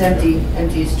 And if it's empty,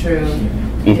 empty is true.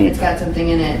 If it's got something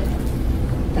in it,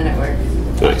 then it works.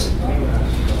 Nice.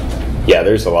 Yeah,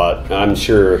 there's a lot. I'm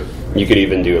sure you could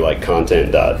even do like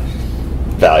content dot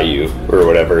value or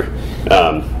whatever.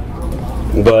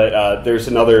 But there's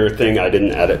another thing, I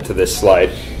didn't add it to this slide,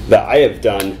 that I have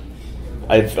done.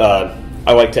 I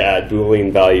like to add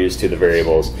Boolean values to the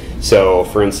variables. So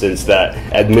for instance, that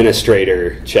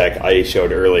administrator check I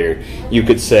showed earlier, you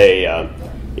could say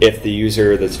if the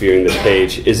user that's viewing this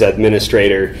page is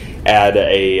administrator, add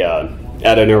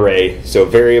an array. So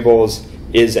variables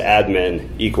is admin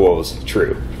equals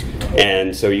true.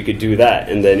 And so you could do that,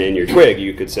 and then in your Twig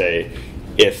you could say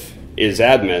if is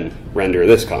admin, render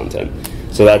this content.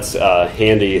 So that's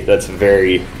handy. That's a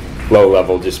very low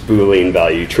level, just Boolean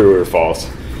value, true or false.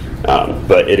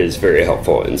 But it is very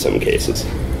helpful in some cases.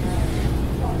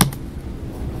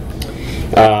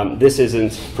 This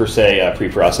isn't per se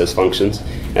preprocess functions,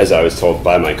 as I was told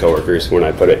by my coworkers when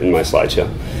I put it in my slideshow.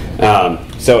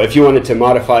 So if you wanted to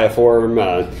modify a form,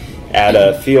 add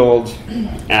a field,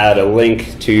 add a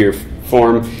link to your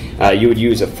form, you would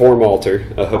use a form alter,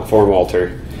 a hook form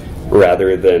alter,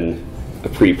 rather than a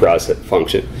preprocess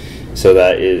function. So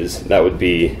that would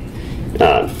be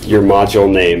your module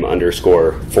name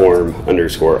underscore form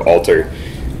underscore alter,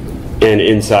 and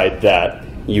inside that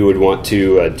you would want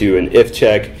to do an if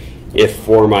check. If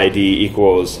form ID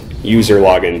equals user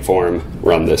login form,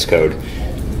 run this code.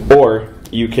 Or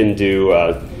you can do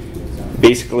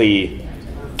basically,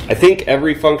 I think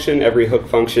every hook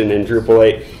function in Drupal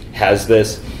 8 has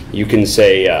this. You can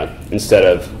say instead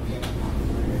of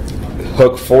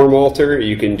hook form alter,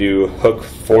 you can do hook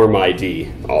form ID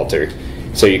alter.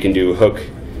 So you can do hook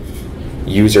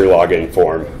user login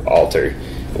form alter,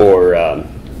 or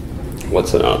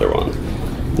what's another one?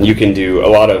 You can do, a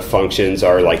lot of functions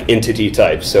are like entity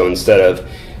types. So instead of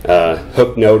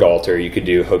hook node alter, you could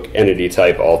do hook entity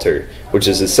type alter, which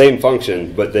is the same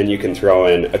function, but then you can throw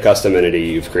in a custom entity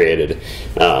you've created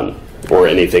or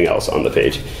anything else on the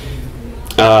page.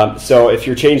 So if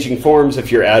you're changing forms,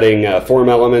 if you're adding form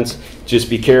elements, just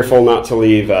be careful not to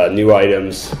leave new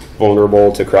items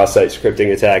vulnerable to cross-site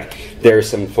scripting attack. There are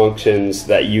some functions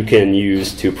that you can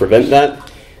use to prevent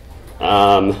that.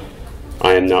 I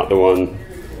am not the one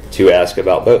to ask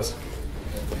about those.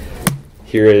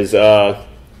 Here is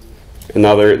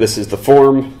another, this is the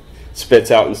form,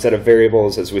 spits out instead of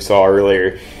variables as we saw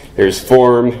earlier. There's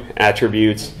form,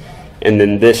 attributes, and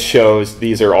then this shows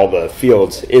these are all the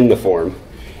fields in the form.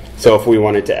 So if we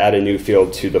wanted to add a new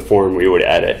field to the form, we would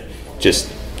add it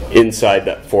just inside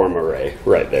that form array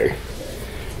right there.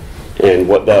 And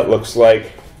what that looks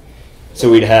like,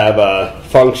 so we'd have a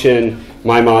function,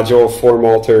 my module form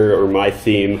alter, or my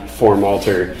theme form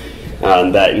alter,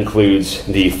 that includes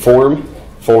the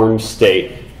form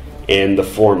state, and the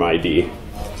form ID.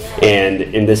 And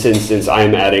in this instance,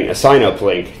 I'm adding a sign up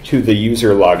link to the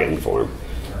user login form.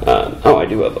 Oh, I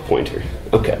do have a pointer.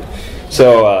 Okay.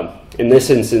 So in this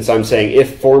instance, I'm saying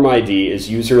if form ID is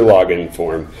user login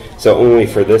form, so only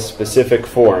for this specific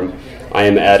form, I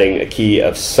am adding a key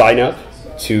of sign up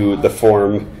to the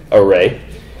form array.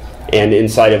 And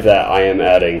inside of that, I am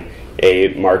adding a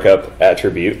markup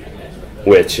attribute,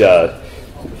 which,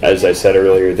 as I said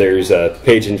earlier, there's a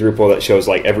page in Drupal that shows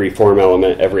like every form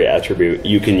element, every attribute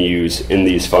you can use in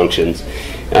these functions.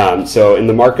 So in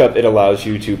the markup, it allows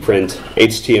you to print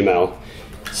HTML.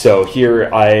 So here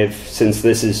since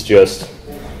this is just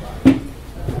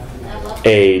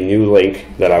a new link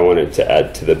that I wanted to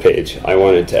add to the page, I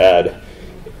wanted to add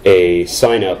a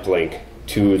sign up link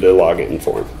to the login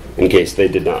form in case they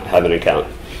did not have an account.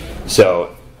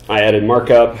 So I added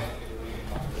markup,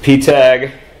 p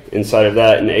tag, inside of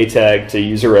that an a tag to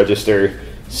user register,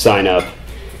 sign up,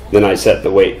 then I set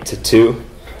the weight to 2,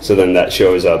 so then that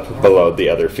shows up below the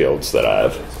other fields that I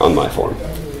have on my form.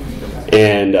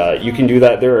 And you can do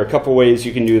that. There are a couple ways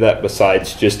you can do that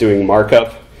besides just doing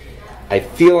markup. I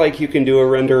feel like you can do a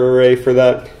render array for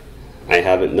that. I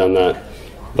haven't done that,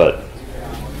 but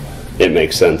it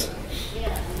makes sense.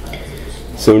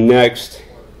 So next,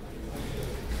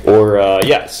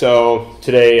 so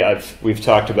today we've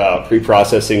talked about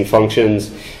pre-processing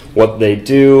functions, what they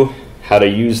do, how to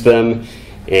use them,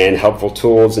 and helpful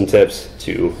tools and tips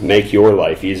to make your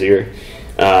life easier.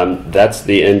 That's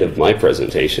the end of my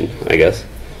presentation, I guess.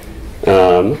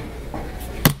 Then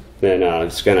I'm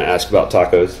just going to ask about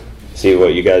tacos, see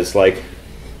what you guys like.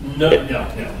 No.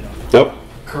 Nope.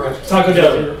 Correct. Taco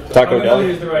Deli. Taco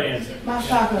Deli is the right answer. Mouse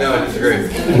tacos. No, I disagree.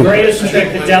 The greatest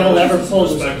trick the devil ever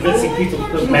pulled was convincing people to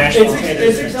put mashed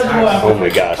potatoes in their tacos. Oh my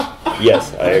gosh.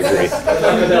 Yes, I agree.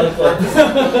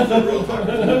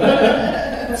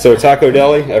 So Taco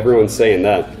Deli, everyone's saying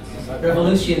that.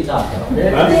 Revolution taco.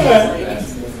 In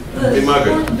my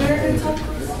good.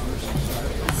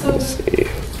 Let's see.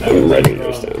 I'm writing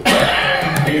those down.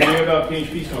 Do you agree about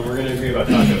PHP Stone? We're going to agree about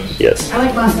tacos. Yes. I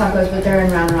like mouse tacos, but they're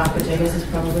in Round Rock, which I guess is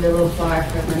probably a little far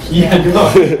for my Yeah, no.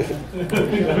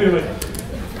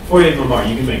 48 Lamar,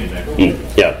 you can make it there.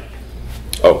 Yeah.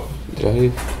 Oh, did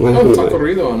I? Oh, Taco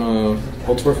Rito on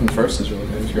Holdsworth and First is really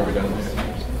good if you're ever down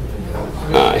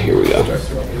there. Here we go.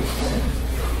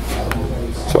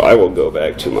 So I will go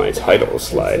back to my title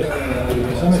slide.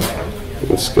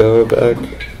 Let's go back.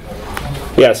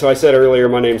 Yeah, so I said earlier,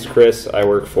 my name's Chris. I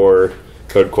work for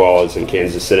Code Qualis in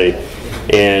Kansas City,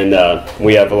 and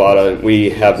we have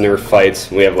Nerf fights.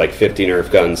 We have like 50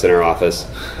 Nerf guns in our office.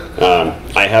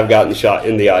 I have gotten shot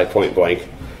in the eye point blank,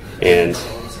 and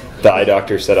the eye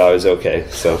doctor said I was okay.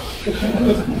 So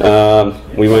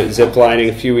we went ziplining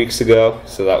a few weeks ago,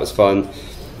 so that was fun.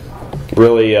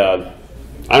 Really, I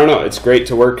don't know. It's great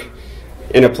to work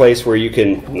in a place where you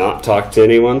can not talk to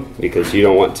anyone because you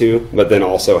don't want to, but then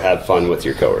also have fun with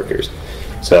your coworkers.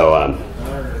 So,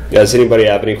 does anybody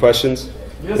have any questions?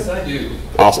 Yes, I do.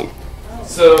 Awesome.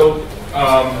 So,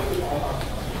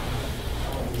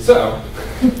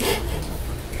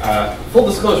 full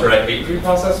disclosure, I hate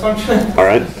preprocess function. All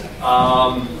right.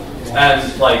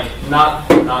 And like, not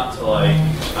to like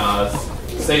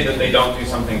say that they don't do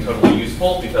something totally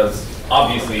useful, because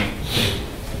obviously they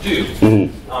do.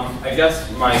 Mm-hmm. I guess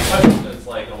my question is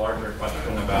like a larger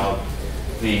question about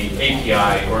the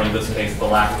API, or in this case, the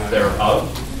lack thereof,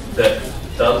 that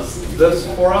does this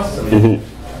for us, and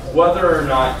whether or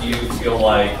not you feel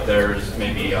like there's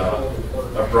maybe a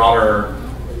broader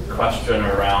question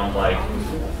around like,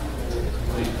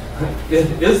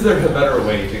 is there a better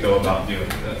way to go about doing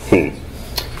this?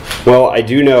 Well, I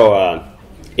do know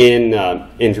in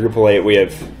Drupal 8 we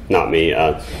have, not me,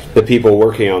 the people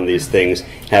working on these things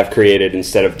have created,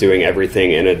 instead of doing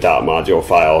everything in a .module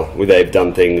file, they've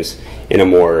done things in a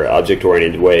more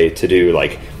object-oriented way to do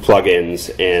like plugins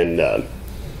and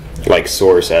like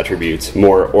source attributes,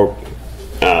 more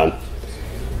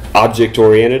object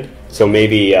oriented. So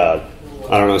maybe I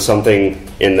don't know, something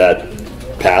in that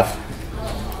path,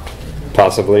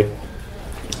 possibly.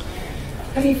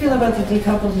 How do you feel about the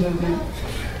decoupled movement?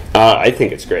 I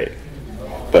think it's great,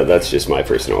 but that's just my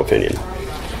personal opinion.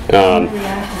 React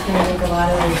is going to make a lot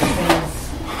of those things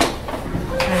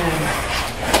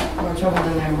kind of more trouble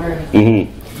than they're worth.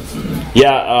 Mm-hmm.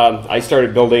 Yeah, I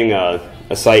started building a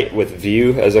site with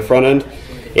Vue as a front end,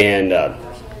 and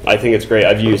I think it's great.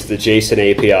 I've used the JSON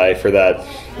API for that.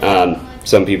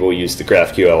 Some people use the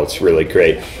GraphQL. It's really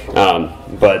great.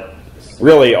 But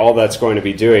really, all that's going to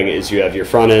be doing is you have your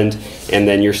front end, and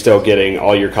then you're still getting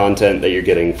all your content that you're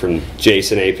getting from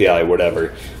JSON API,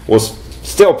 whatever, will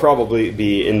still probably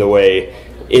be in the way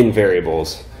in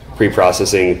variables.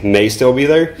 Preprocessing may still be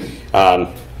there.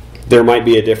 There might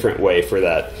be a different way for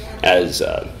that, as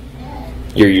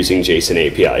you're using JSON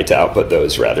API to output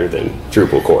those rather than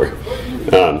Drupal core.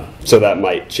 So that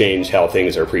might change how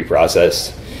things are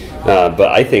preprocessed. But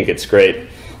I think it's great.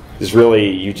 Is really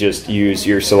you just use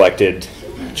your selected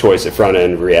choice of front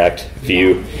end, React,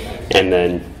 Vue, and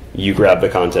then you grab the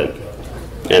content,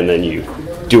 and then you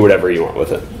do whatever you want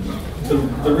with it.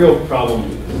 The real problem,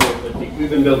 we've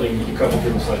been building a couple of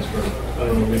different sites for, I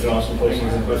don't know, we've done some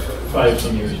postings, but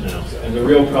 5-some years now. And the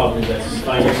real problem is that you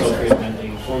find yourself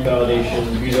reinventing form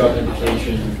validation, user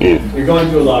authentication. You're going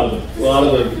through a lot of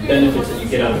the benefits that you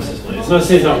get out of the system. It's not to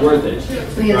say it's not worth it,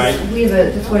 right?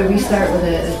 That's why we start with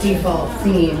a default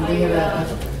theme. We have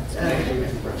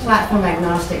a platform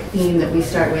agnostic theme that we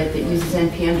start with that uses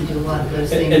NPM to do a lot of those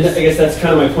things. And I guess that's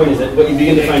kind of my point, is that what you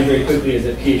begin to find very quickly is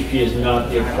that PHP is not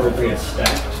the appropriate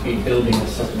stack to be building the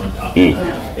system on top of.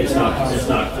 It's not.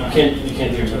 You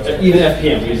can't do it. Even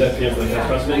FPM, we use FPM for the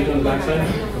cross management on the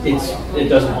backside. It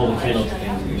doesn't hold a candle to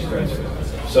things that use threads for that.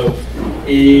 So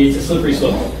it's a slippery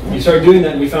slope. We started doing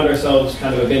that, and we found ourselves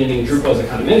kind of abandoning Drupal as a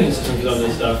kind of management system for some of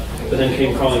this stuff, but then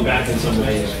came crawling back in some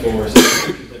ways for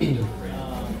some.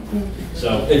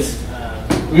 So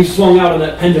we swung out on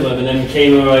that pendulum, and then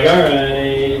came and we're like, all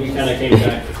right, we kind of came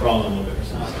back to crawling a little bit or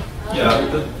something.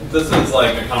 Yeah, this is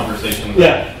like a conversation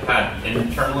that had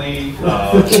internally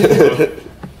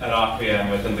at Acquia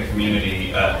and within the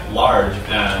community at large,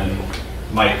 and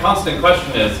my constant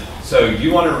question is, so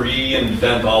you want to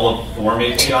reinvent all of Form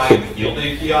API and Field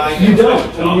API? You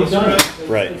don't. JavaScript?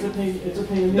 Right. It's a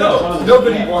pain in the No, ass.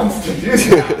 nobody wants to do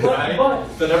that, right?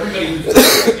 But everybody who's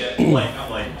doing it, I'm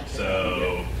like,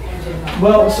 so...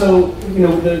 Well, so,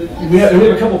 we have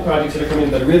a couple projects that are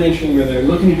coming that are really interesting, where they're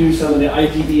looking to do some of the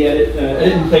IPB edit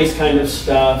in place kind of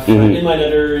stuff, inline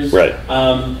editors, right.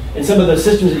 And some of the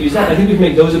systems that use that. I think we've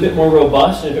made those a bit more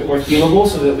robust and a bit more themable,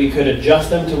 so that we could adjust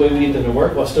them to the way we need them to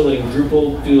work, while still letting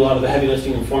Drupal do a lot of the heavy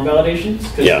lifting and form validations,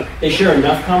 because they share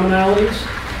enough commonalities.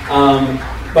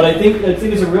 But I think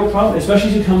it's a real problem,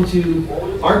 especially as you come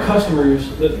to our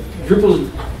customers. That Drupal's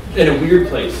in a weird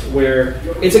place where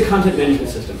it's a content management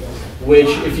system, which,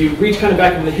 if you reach kind of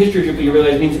back into the history of Drupal, you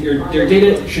realize means that your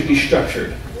data should be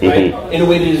structured, right, in a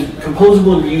way that is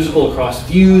composable and reusable across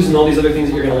views and all these other things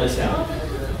that you're going to list out.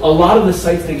 A lot of the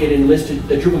sites that get enlisted,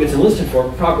 that Drupal gets enlisted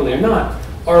for, properly or not,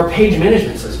 are page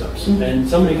management systems, and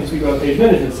somebody can speak about page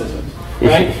management systems,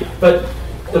 right? But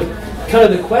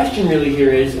the question really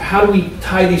here is, how do we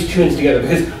tie these two ends together?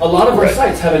 Because a lot of our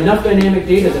sites have enough dynamic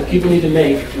data that people need to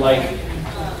make, like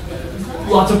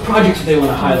lots of projects that they want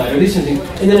to highlight, or these things,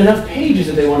 and then enough pages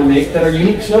that they want to make that are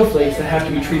unique snowflakes that have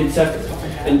to be treated separately.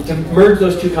 And to merge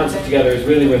those two concepts together is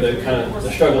really where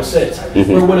the struggle sits.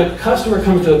 Where when a customer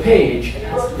comes to a page,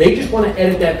 they just want to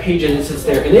edit that page and it sits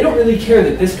there, and they don't really care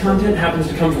that this content happens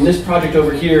to come from this project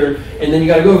over here, and then you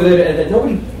got to go over there to edit.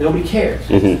 Nobody cares.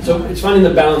 So it's finding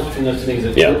the balance between those two things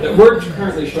that we're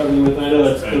currently struggling with. And I know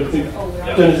that's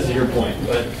this is your point,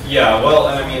 but well,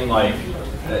 and I mean,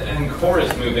 and core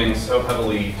is moving so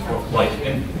heavily,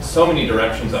 in so many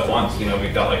directions at once.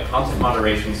 We've got content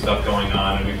moderation stuff going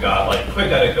on, and we've got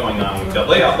quick edit going on, we've got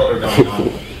layout builder going on.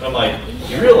 And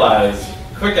you realize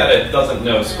quick edit doesn't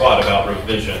know squat about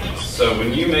revisions. So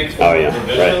when you make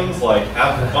revisions,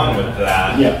 have fun with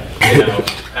that.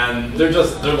 And they're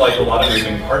a lot of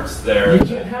moving parts there. You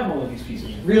can't have all of these pieces.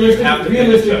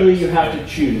 Realistically, you have to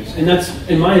choose. And that's,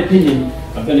 in my opinion,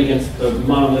 I've been against the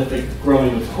monolithic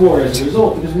growing of core as a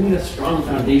result, because we need a strong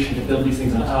foundation to build these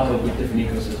things on top of with different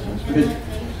ecosystems.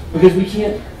 Because we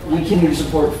can't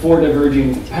support 4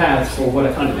 diverging paths for what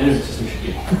a content management system should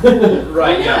be.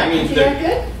 Right, I mean, is that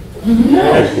good?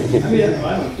 No.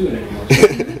 I don't do it anymore.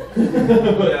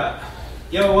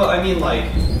 Well, I mean,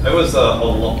 I was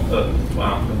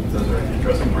wow, those are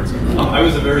interesting words. I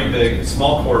was a very big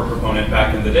small core proponent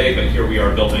back in the day, but here we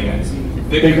are building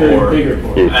big core,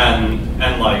 core.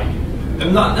 and like,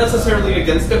 I'm not necessarily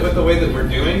against it with the way that we're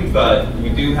doing, but we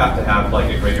do have to have like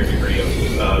a greater degree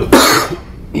of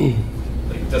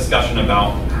like, discussion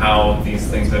about how these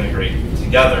things integrate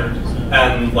together.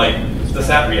 And like the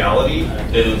sad reality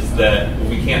is that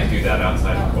we can't do that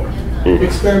outside of core.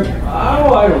 Experiment.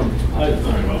 Oh, I don't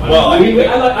know. Well, I mean,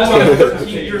 I like 13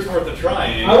 years worth of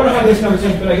trying. I want to have this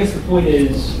conversation, but I guess the point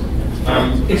is,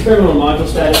 experimental module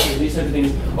status and these types of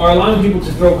things are allowing people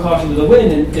to throw caution to the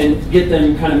wind and get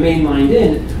them kind of mainlined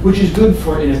in, which is good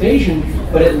for innovation,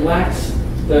 but it lacks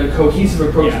the cohesive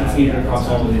approach that's needed across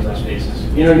all of these other spaces.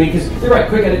 You know what I mean? Because you're right,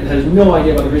 Quick Edit has no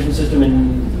idea about the vision system,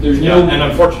 and there's no... and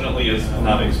unfortunately is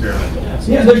not experimental.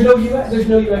 Yeah, there's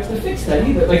no UX to fix that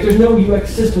either. Like, there's no UX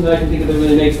system that I can think of that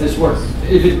really makes this work.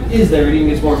 If it is there, it even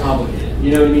gets more complicated.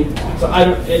 You know what I mean? So I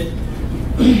don't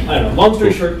know. Long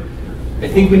story short, I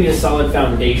think we need a solid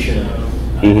foundation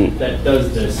that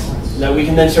does this, that we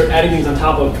can then start adding things on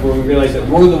top of to where we realize that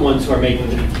we're the ones who are making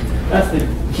the... That's the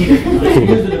key. You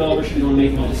as the developer should be the one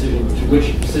making the decision to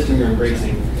which system you're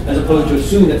embracing, as opposed to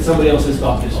assuming that somebody else has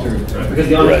thought this through. Because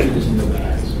the honest truth is nobody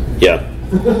has. Yeah.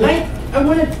 I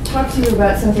want to talk to you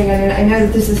about something. I know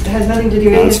that this has nothing to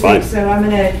do with this thing, so I'm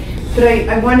going to... But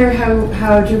I wonder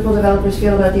how Drupal developers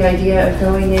feel about the idea of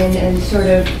going in and sort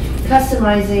of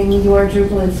customizing your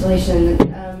Drupal installation.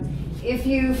 If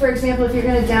you, for example, if you're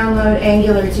going to download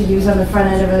Angular to use on the front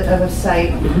end of a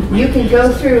site, you can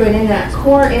go through and in that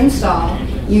core install,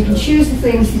 you can choose the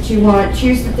things that you want,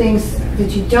 choose the things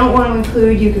that you don't want to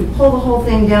include. You can pull the whole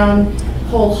thing down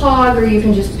whole hog, or you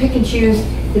can just pick and choose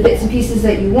the bits and pieces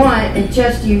that you want and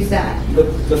just use that.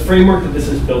 The framework that this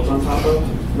is built on top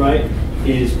of, right,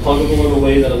 is pluggable in a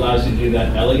way that allows you to do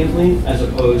that elegantly as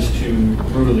opposed to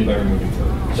brutally by removing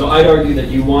code. So I'd argue that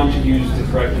you want to use the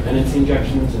correct dependency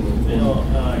injections and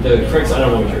the correct, I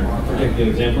don't know what your particular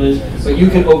example is, but you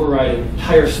can override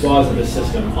entire swaths of the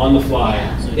system on the fly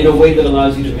in a way that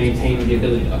allows you to maintain the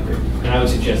ability to upgrade. And I would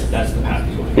suggest that's the path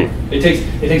you're going. It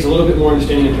takes a little bit more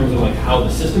understanding in terms of like how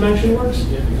the system actually works,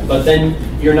 but then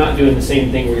you're not doing the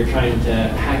same thing where you're trying to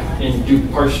hack and do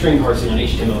string parsing on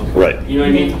HTML. Right. You know what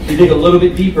I mean? You dig a little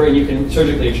bit deeper and you can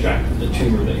surgically extract the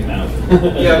tumor that you have.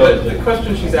 Yeah, but the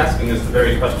question she's asking is the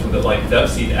very question that like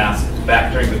DevSeed asked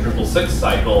back during the Drupal 6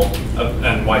 cycle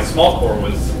and why small core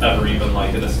was ever even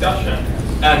like a discussion.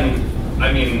 And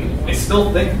I mean, I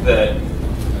still think that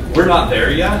we're not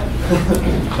there yet,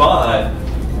 but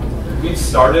we've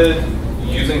started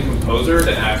using Composer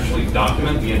to actually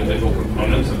document the individual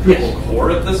components of Drupal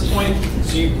core at this point.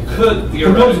 So you could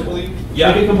theoretically,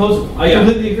 make it composable. I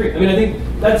completely agree. I mean, I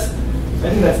think that's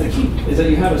the key, is that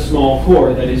you have a small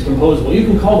core that is composable. You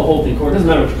can call the whole thing core. It doesn't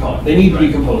matter what you call it. They need to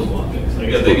be composable objects.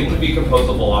 Yeah, they need to be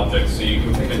composable objects, so you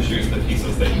can pick and choose the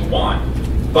pieces that you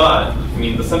want. But I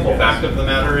mean, the simple fact of the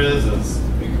matter is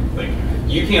like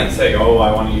you can't say, oh,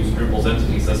 I want to use Drupal's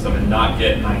entity system and not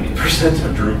get 90%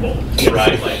 of Drupal,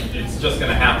 right? Like, it's just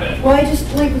going to happen. Well, I just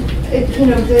like,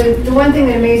 the one thing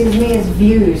that amazes me is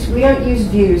views. We don't use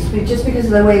views, but just because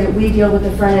of the way that we deal with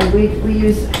the front end, we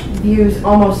use views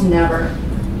almost never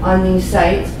on these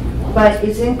sites. But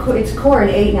it's core in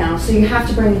 8 now, so you have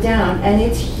to bring it down, and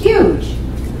it's huge.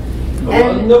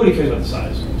 Well, nobody cares about the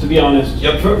size, to be honest.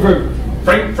 Yep.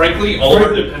 Frankly, all of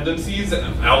our dependencies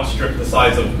outstrip the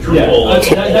size of Drupal.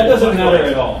 Yeah, that doesn't matter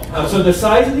at all. So the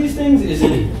size of these things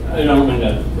isn't, I don't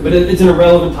know, but it's an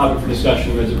irrelevant topic for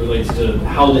discussion as it relates to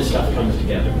how this stuff comes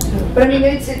together. But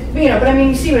I mean,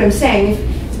 you see what I'm saying.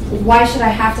 Why should I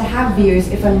have to have views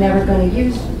if I'm never going to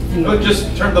use views? But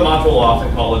just turn the module off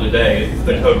and call it a day.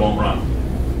 The code won't run.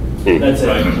 That's it.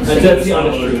 Right. That's the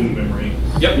honest truth. Memory.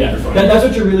 Yep. Yeah, that's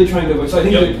what you're really trying to avoid. So I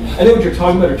think what you're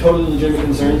talking about are totally legitimate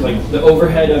concerns, like the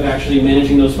overhead of actually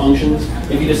managing those functions.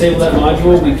 If you disable that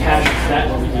module, we cache that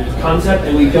concept,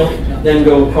 and we don't then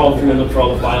go crawl through and look for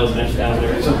all the files and extra down and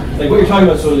everything. So like what you're talking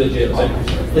about is totally legit. Like,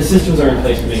 the systems are in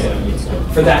place to make it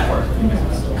for that part.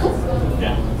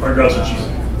 Yeah. Hard drives are cheap.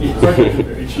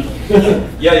 Very cheap.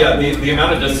 Yeah. The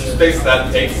amount of disk space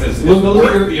that takes is We'll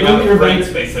worth the amount of brain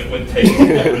space it would take to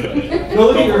get rid of it. Go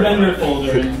look at your vendor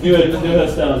folder and do that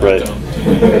stuff. Right.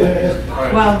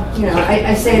 Well,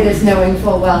 I say this knowing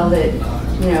full well that,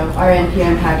 our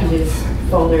NPM packages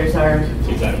folders are...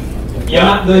 Exactly.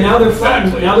 Yeah. Now they're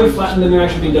flattened. Now they're flattened and they're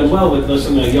actually being done well with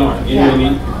some of the yarn. You know what I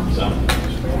mean? So.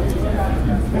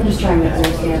 I'm just trying to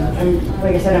understand.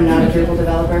 Like I said, I'm not a Drupal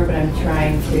developer, but I'm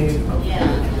trying to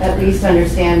at least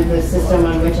understand the system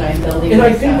on which I'm building. And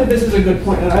I think that this is a good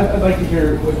point, and I'd like to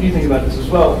hear what you think about this as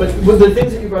well. But with the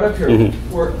things that you brought up here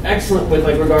were excellent with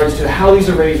regards to how these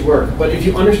arrays work. But if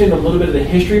you understand a little bit of the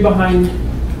history behind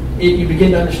you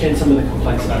begin to understand some of the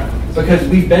complexity. Because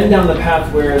we've been down the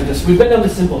path where we've been down the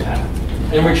simple path.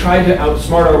 And we tried to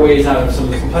outsmart our ways out of some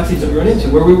of the complexities that we run into,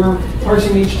 where we were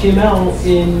parsing HTML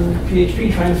in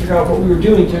PHP, trying to figure out what we were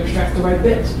doing to extract the right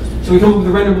bits. So we come up with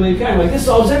a renderable API, and we're like, this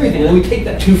solves everything. And then we take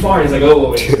that too far, and it's like,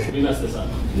 oh, wait, we messed this up.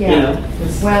 Yeah. You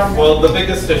know? Well, the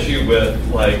biggest issue with,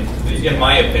 like, in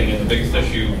my opinion, the biggest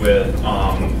issue with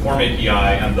Form API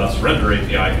and thus Render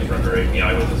API, because Render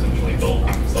API was essentially built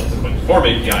subsequent to Form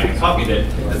API and copied it,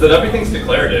 is that everything's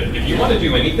declarative. If you want to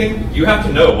do anything, you have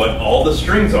to know what all the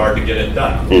strings are to get it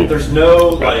done. There's no,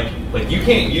 like you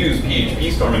can't use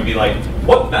PHP Storm and be like,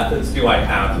 what methods do I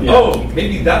have? Yeah. Oh,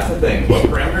 maybe that's the thing. What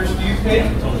parameters do you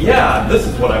take? Yeah, this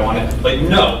is what I wanted. Like,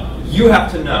 no, you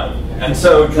have to know. And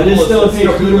so that is still a page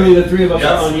literally the three of us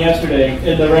were on yesterday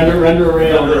in the render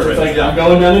array. It's like, I'm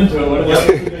going down into it. What else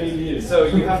do I need to use? So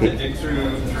you have to dig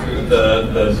through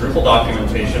the Drupal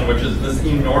documentation, which is this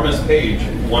enormous page,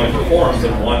 one for forms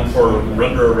and one for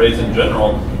render arrays in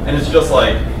general. And it's just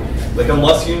like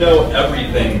unless you know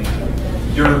everything,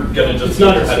 you're gonna just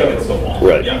keep your head against the wall.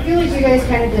 Right. I feel like you guys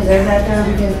kind of deserve that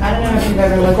though, because I don't know if you've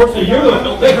ever looked. Of course, you're the one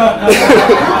built it.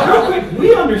 Real quick,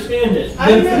 we understand it. I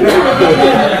don't know.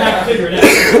 Have to figure it out.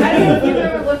 I don't know if you've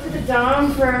ever looked at the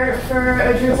DOM for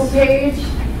a Drupal page,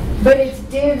 but it's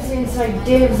divs inside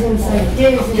divs inside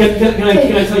divs. Can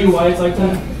I tell you why it's like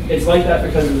that? It's like that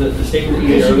because of the statement that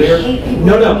you made earlier.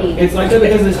 No, it's like that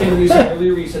because of the statement you said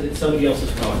earlier where you said it's somebody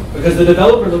else's code. Because the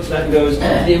developer looks at that and goes,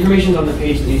 the information's on the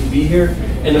page that needs to be here,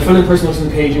 and the front-end person looks at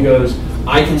the page and goes,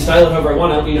 I can style it however I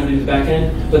want, I don't need to know how to do the back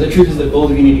end, but the truth is that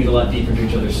both of you need to get a lot deeper into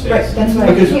each other's space. Right, that's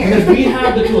why because we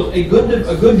have the tools. A good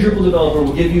Drupal developer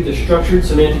will give you the structured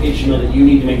semantic HTML that you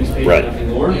need to make this page and nothing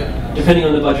more, depending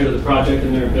on the budget of the project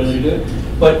and their ability to do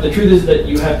it. But the truth is that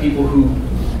you have people who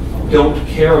don't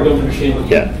care or don't understand what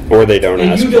you do. Or they don't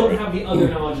and ask. And you don't have the other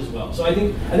knowledge as well. So I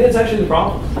think that's actually the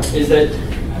problem, is that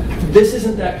this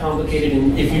isn't that complicated,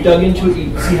 and if you dug into it,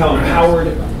 you see how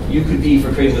empowered you could be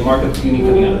for creating the markup you need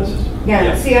coming out of the system.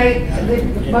 Yeah. See,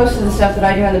 most of the stuff that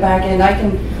I do on the back end, I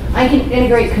can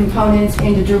integrate components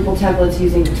into Drupal templates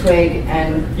using Twig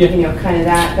and kind of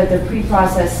that. But the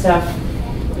pre-processed stuff,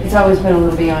 it's always been a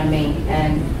little beyond me,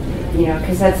 and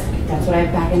because that's what I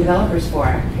have back-end developers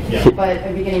for. Yeah. But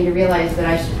I'm beginning to realize that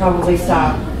I should probably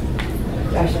stop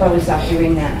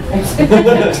doing that. I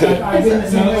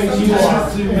think you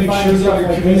have to make sure that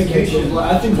your communication.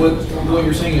 I think what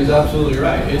you're saying is absolutely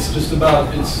right. It's just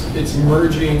about it's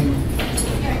merging.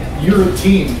 You're a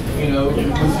team,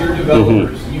 with your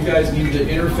developers. You guys need to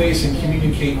interface and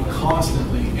communicate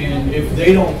constantly. And if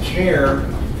they don't care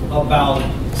about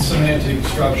semantic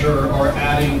structure or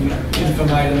adding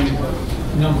infinitum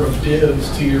number of divs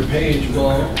to your page,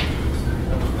 well,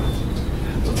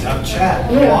 let's have a chat.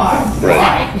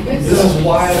 Why? This is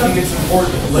why I think it's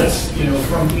important. Let's, even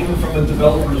from a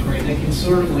developer's brain, they can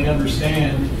certainly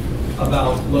understand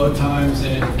about load times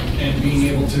and being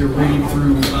able to read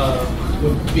through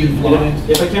with being blind.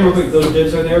 If I can real quick, those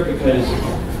divs are there because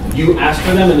you ask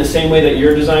for them in the same way that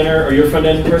your designer or your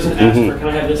front-end person asked for, can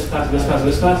I have this class, this class,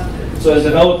 this class? So as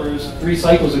developers, 3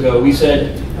 cycles ago, we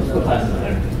said, what class is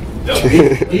there?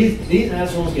 These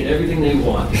assholes get everything they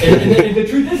want, and the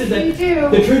truth is that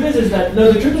the truth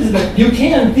is that you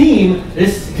can theme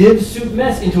this div soup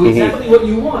mess into exactly what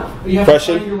you want, but you have to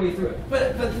find your way through it.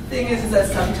 But the thing is that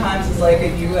sometimes it's like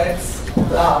a UX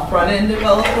front end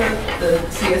developer. The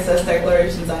CSS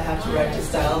declarations I have to write to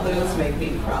style those make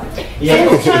me cry. Yeah.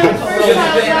 First child,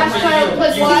 last child,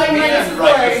 plus line minus 4.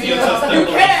 You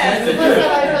can.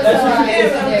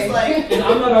 And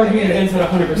I'm not arguing against it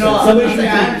 100%. No, I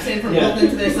understand from both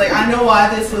ends. There's I know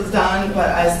why this was done, but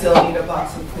I still need a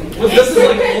box of clean. Well, this is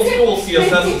like old school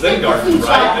CSS Zen garden, right?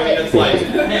 I mean, it's like,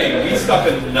 hey, we stuck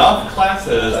enough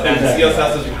classes, and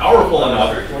CSS is powerful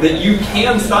enough that you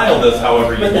can style this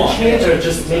however you want. But the chains are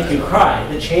just make you cry.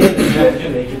 The chains are just to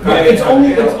make you cry. It's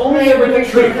only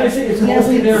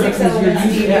there because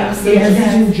you're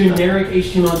using generic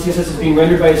HTML and CSS as being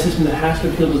rendered by a system that has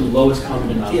to appeal to the lowest common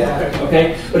denominator.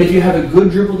 Okay, but if you have a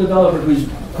good Drupal developer who's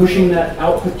pushing that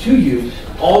output to you,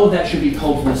 all of that should be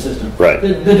pulled from the system. Right.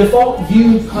 The default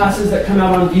view classes that come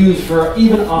out on views for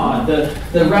even odd,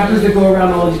 the wrappers that go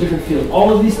around all these different fields,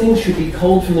 all of these things should be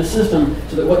culled from the system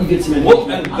so that what you get some Well,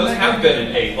 and those have been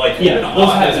in 8. Like, even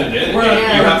odd isn't in 8. You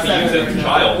have to use it in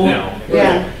child now.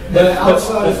 Yeah. But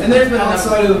outside, and there's been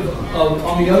outside of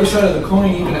on the other side of the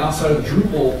coin, even outside of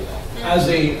Drupal, as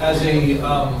a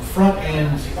front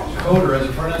end coder, as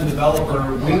a front end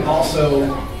developer, we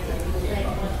also.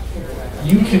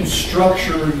 You can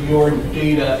structure your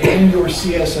data and your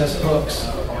CSS hooks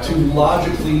to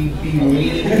logically be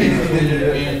weighted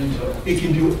and it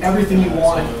can do everything you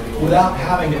want without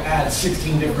having to add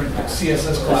 16 different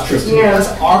CSS classes. Yeah. That's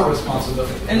our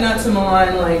responsibility. And not to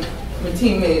malign like my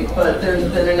teammate, but there's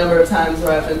been a number of times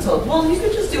where I've been told, well, you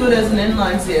could just do it as an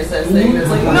inline CSS thing. And it's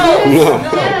like, no.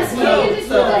 Yes,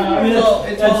 So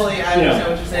it totally, I understand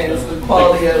what you're saying. It's the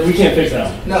quality of. We can't fix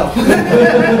that. No.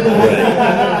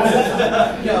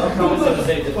 No,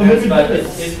 depends, but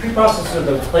is Preprocess sort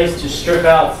of a place to strip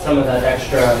out some of that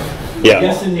extra? Yeah.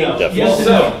 Yes and no. Definitely. Yes and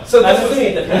no. So I this would was,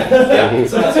 say it depends. yeah,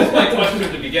 so this was my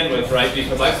question to begin with, right?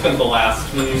 Because I've spent the last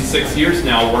 6 years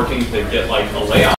now working to get like a layout